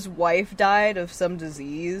his wife died of some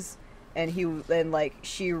disease, and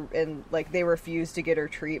they refused to get her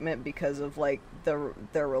treatment because of like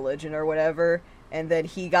their religion or whatever. And then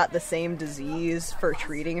he got the same disease for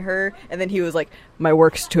treating her, and then he was like, "My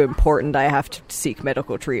work's too important. I have to seek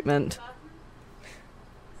medical treatment."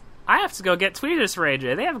 I have to go get tweeters for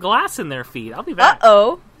AJ. They have glass in their feet. I'll be back.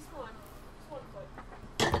 Uh-oh.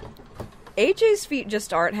 AJ's feet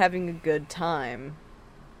just aren't having a good time.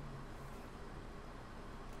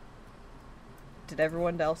 Did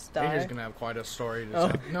everyone else die? AJ's gonna have quite a story to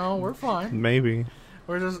say. No, we're fine. Maybe.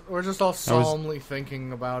 We're just all solemnly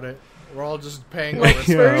thinking about it. We're all just paying Like, respect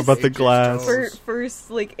yeah, to about the AJ's glass. toes.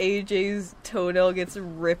 First, like, AJ's toenail gets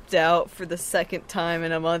ripped out for the second time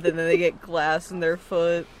in a month, and then they get glass in their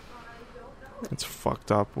foot. It's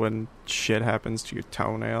fucked up when shit happens to your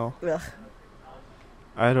toenail. Ugh.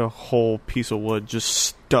 I had a whole piece of wood just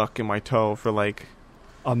stuck in my toe for like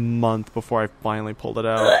a month before I finally pulled it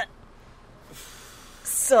out.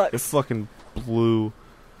 Sucks. It fucking blew.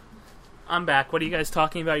 I'm back. What are you guys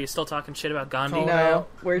talking about? Are you still talking shit about Gandhi? No,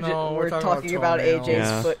 we're talking about toenails.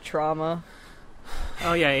 AJ's foot trauma.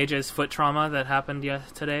 Oh yeah, AJ's foot trauma that happened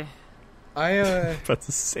today. About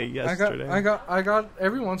to say yesterday. I got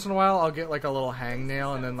every once in a while I'll get like a little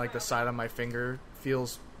hangnail, and then like the side of my finger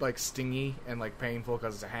feels like stingy and like painful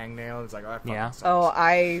because it's a hangnail. It's like, oh, that fucking sucks. Oh,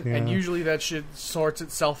 Yeah. And usually that shit sorts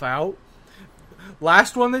itself out.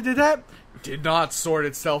 Last one that did that did not sort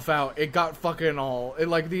itself out. It got fucking all. It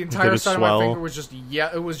like the entire Did it side swell? of my finger was just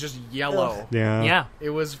it was just yellow. Ugh. Yeah. Yeah, It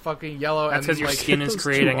was fucking yellow. that's and because your like, skin is Those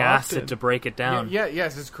creating too acid often. to break it down.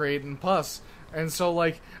 Yes, it's creating pus. And so,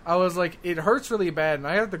 like, I was like, it hurts really bad, and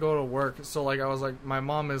I have to go to work. So, like, I was like, my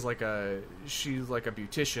mom is like she's like a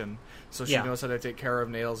beautician, so she Yeah. knows how to take care of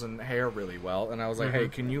nails and hair really well. And I was like, hey,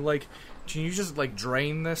 can you just like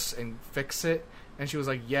drain this and fix it? And she was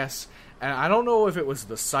like, yes. And I don't know if it was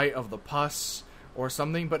the sight of the pus or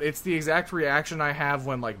something, but it's the exact reaction I have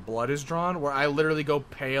when like blood is drawn, where I literally go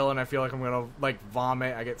pale and I feel like I'm gonna like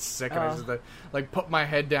vomit. I get sick and I just like put my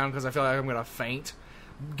head down because I feel like I'm gonna faint.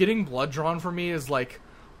 Getting blood drawn for me is like,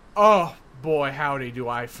 oh boy, howdy do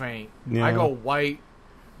I faint. Yeah. I go white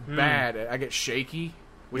bad. I get shaky,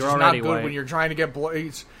 which You're is not already good white. when you're trying to get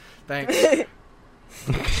blood. Thanks.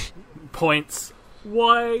 Points.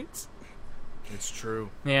 White. It's true.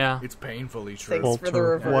 Yeah, It's painfully true. Thanks for the Ultra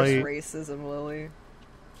reverse white. racism, Lily.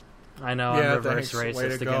 I know. Yeah, I'm reverse thanks. Way to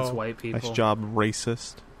racist against go. white people. Nice job,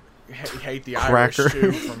 racist. You hate the Cracker. Irish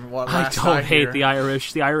too. From what I last don't I hate hear. the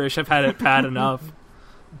Irish. The Irish have had it bad enough.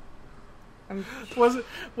 Was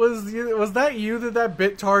that you that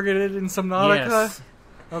bit targeted in Subnautica? Yes.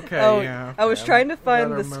 Okay, Oh, yeah. I was okay. trying to find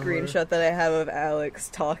Gotta the remember. screenshot that I have of Alex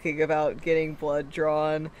talking about getting blood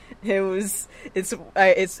drawn. It's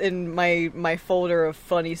in my folder of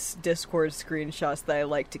funny Discord screenshots that I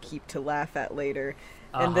like to keep to laugh at later.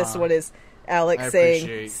 And this one is Alex I saying,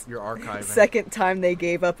 appreciate your archiving. second time they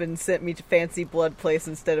gave up and sent me to fancy blood place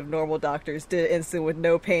instead of normal doctors. Did it instant with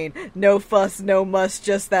no pain, no fuss, no muss,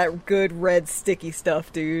 just that good red sticky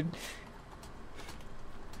stuff, dude.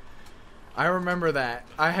 I remember that.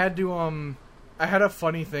 I had a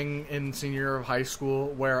funny thing in senior year of high school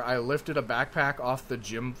where I lifted a backpack off the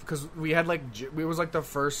gym because we had it was like the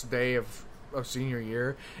first day of senior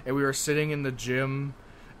year, and we were sitting in the gym,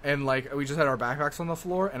 and like we just had our backpacks on the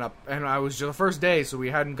floor, and I was just the first day, so we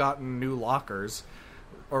hadn't gotten new lockers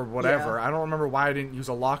or whatever. Yeah. I don't remember why I didn't use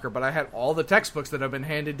a locker, but I had all the textbooks that have been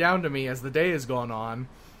handed down to me as the day has gone on.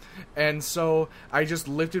 And so I just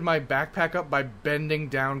lifted my backpack up by bending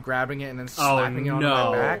down, grabbing it, and then slapping it onto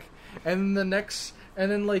my back. And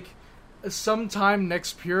then like sometime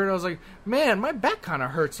next period, I was like, man, my back kind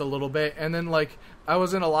of hurts a little bit. And then like I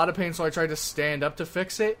was in a lot of pain, so I tried to stand up to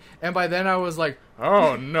fix it. And by then I was like,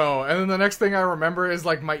 oh no. And then the next thing I remember is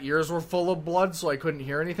like my ears were full of blood, so I couldn't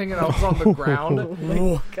hear anything, and I was on the ground.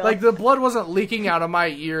 God. Like the blood wasn't leaking out of my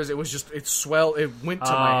ears, it was just it went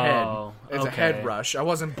to my head. It's a head rush. I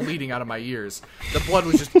wasn't bleeding out of my ears. The blood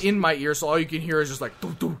was just in my ear, so all you can hear is just like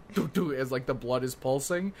doo doo doo doo as like the blood is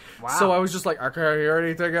pulsing. Wow. So I was just like, I can't hear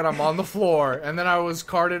anything, and I'm on the floor. And then I was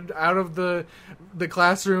carted out of the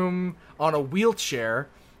classroom on a wheelchair,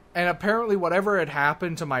 and apparently whatever had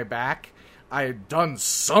happened to my back, I had done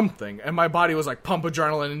something, and my body was like, pump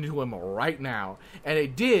adrenaline into him right now. And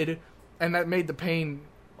it did, and that made the pain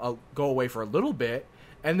go away for a little bit.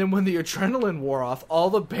 And then when the adrenaline wore off,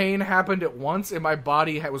 all the pain happened at once, and my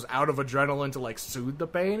body was out of adrenaline to like soothe the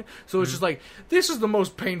pain. So it's just like, this is the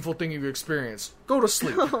most painful thing you've experienced. Go to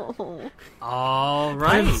sleep. All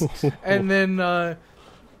right. And then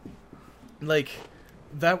like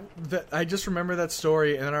that I just remember that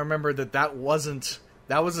story, and then I remember that was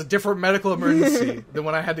a different medical emergency than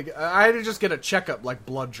when I had to just get a checkup, like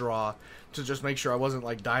blood draw, to just make sure I wasn't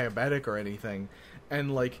like diabetic or anything.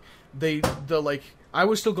 And like I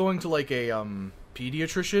was still going to like a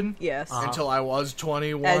pediatrician, Yes. until I was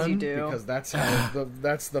 21, As you do. because that's how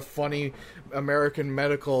that's the funny American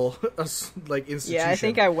medical like institution. Yeah, I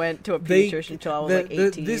think I went to a pediatrician until I was like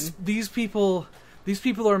 18. These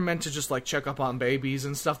people are meant to just like check up on babies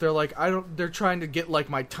and stuff. They're like, they're trying to get like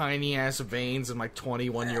my tiny ass veins in my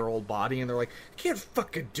 21-year-old body, and they're like, I can't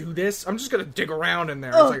fucking do this. I'm just gonna dig around in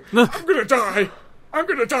there. It's like, I'm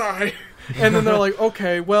gonna die. And then they're like,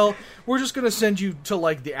 okay, well, we're just gonna send you to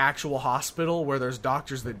like the actual hospital where there's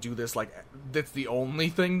doctors that do this, like that's the only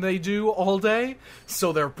thing they do all day.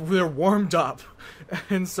 So they're warmed up.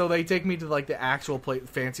 And so they take me to like the actual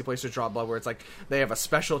fancy place to draw blood, where it's like they have a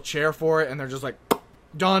special chair for it, and they're just like,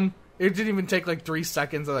 done. It didn't even take like 3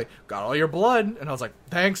 seconds. They're like, got all your blood, and I was like,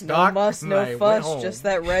 thanks, doc. No muss, no fuss, just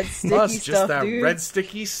that red sticky stuff, just that dude. red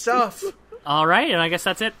sticky stuff. All right, and I guess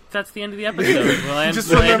that's it. That's the end of the episode. We'll end, Just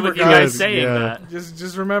we'll end remember, with you guys guys, saying yeah. that.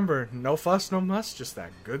 Just remember, no fuss, no muss, just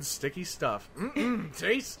that good sticky stuff.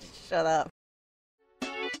 Tasty. Shut up.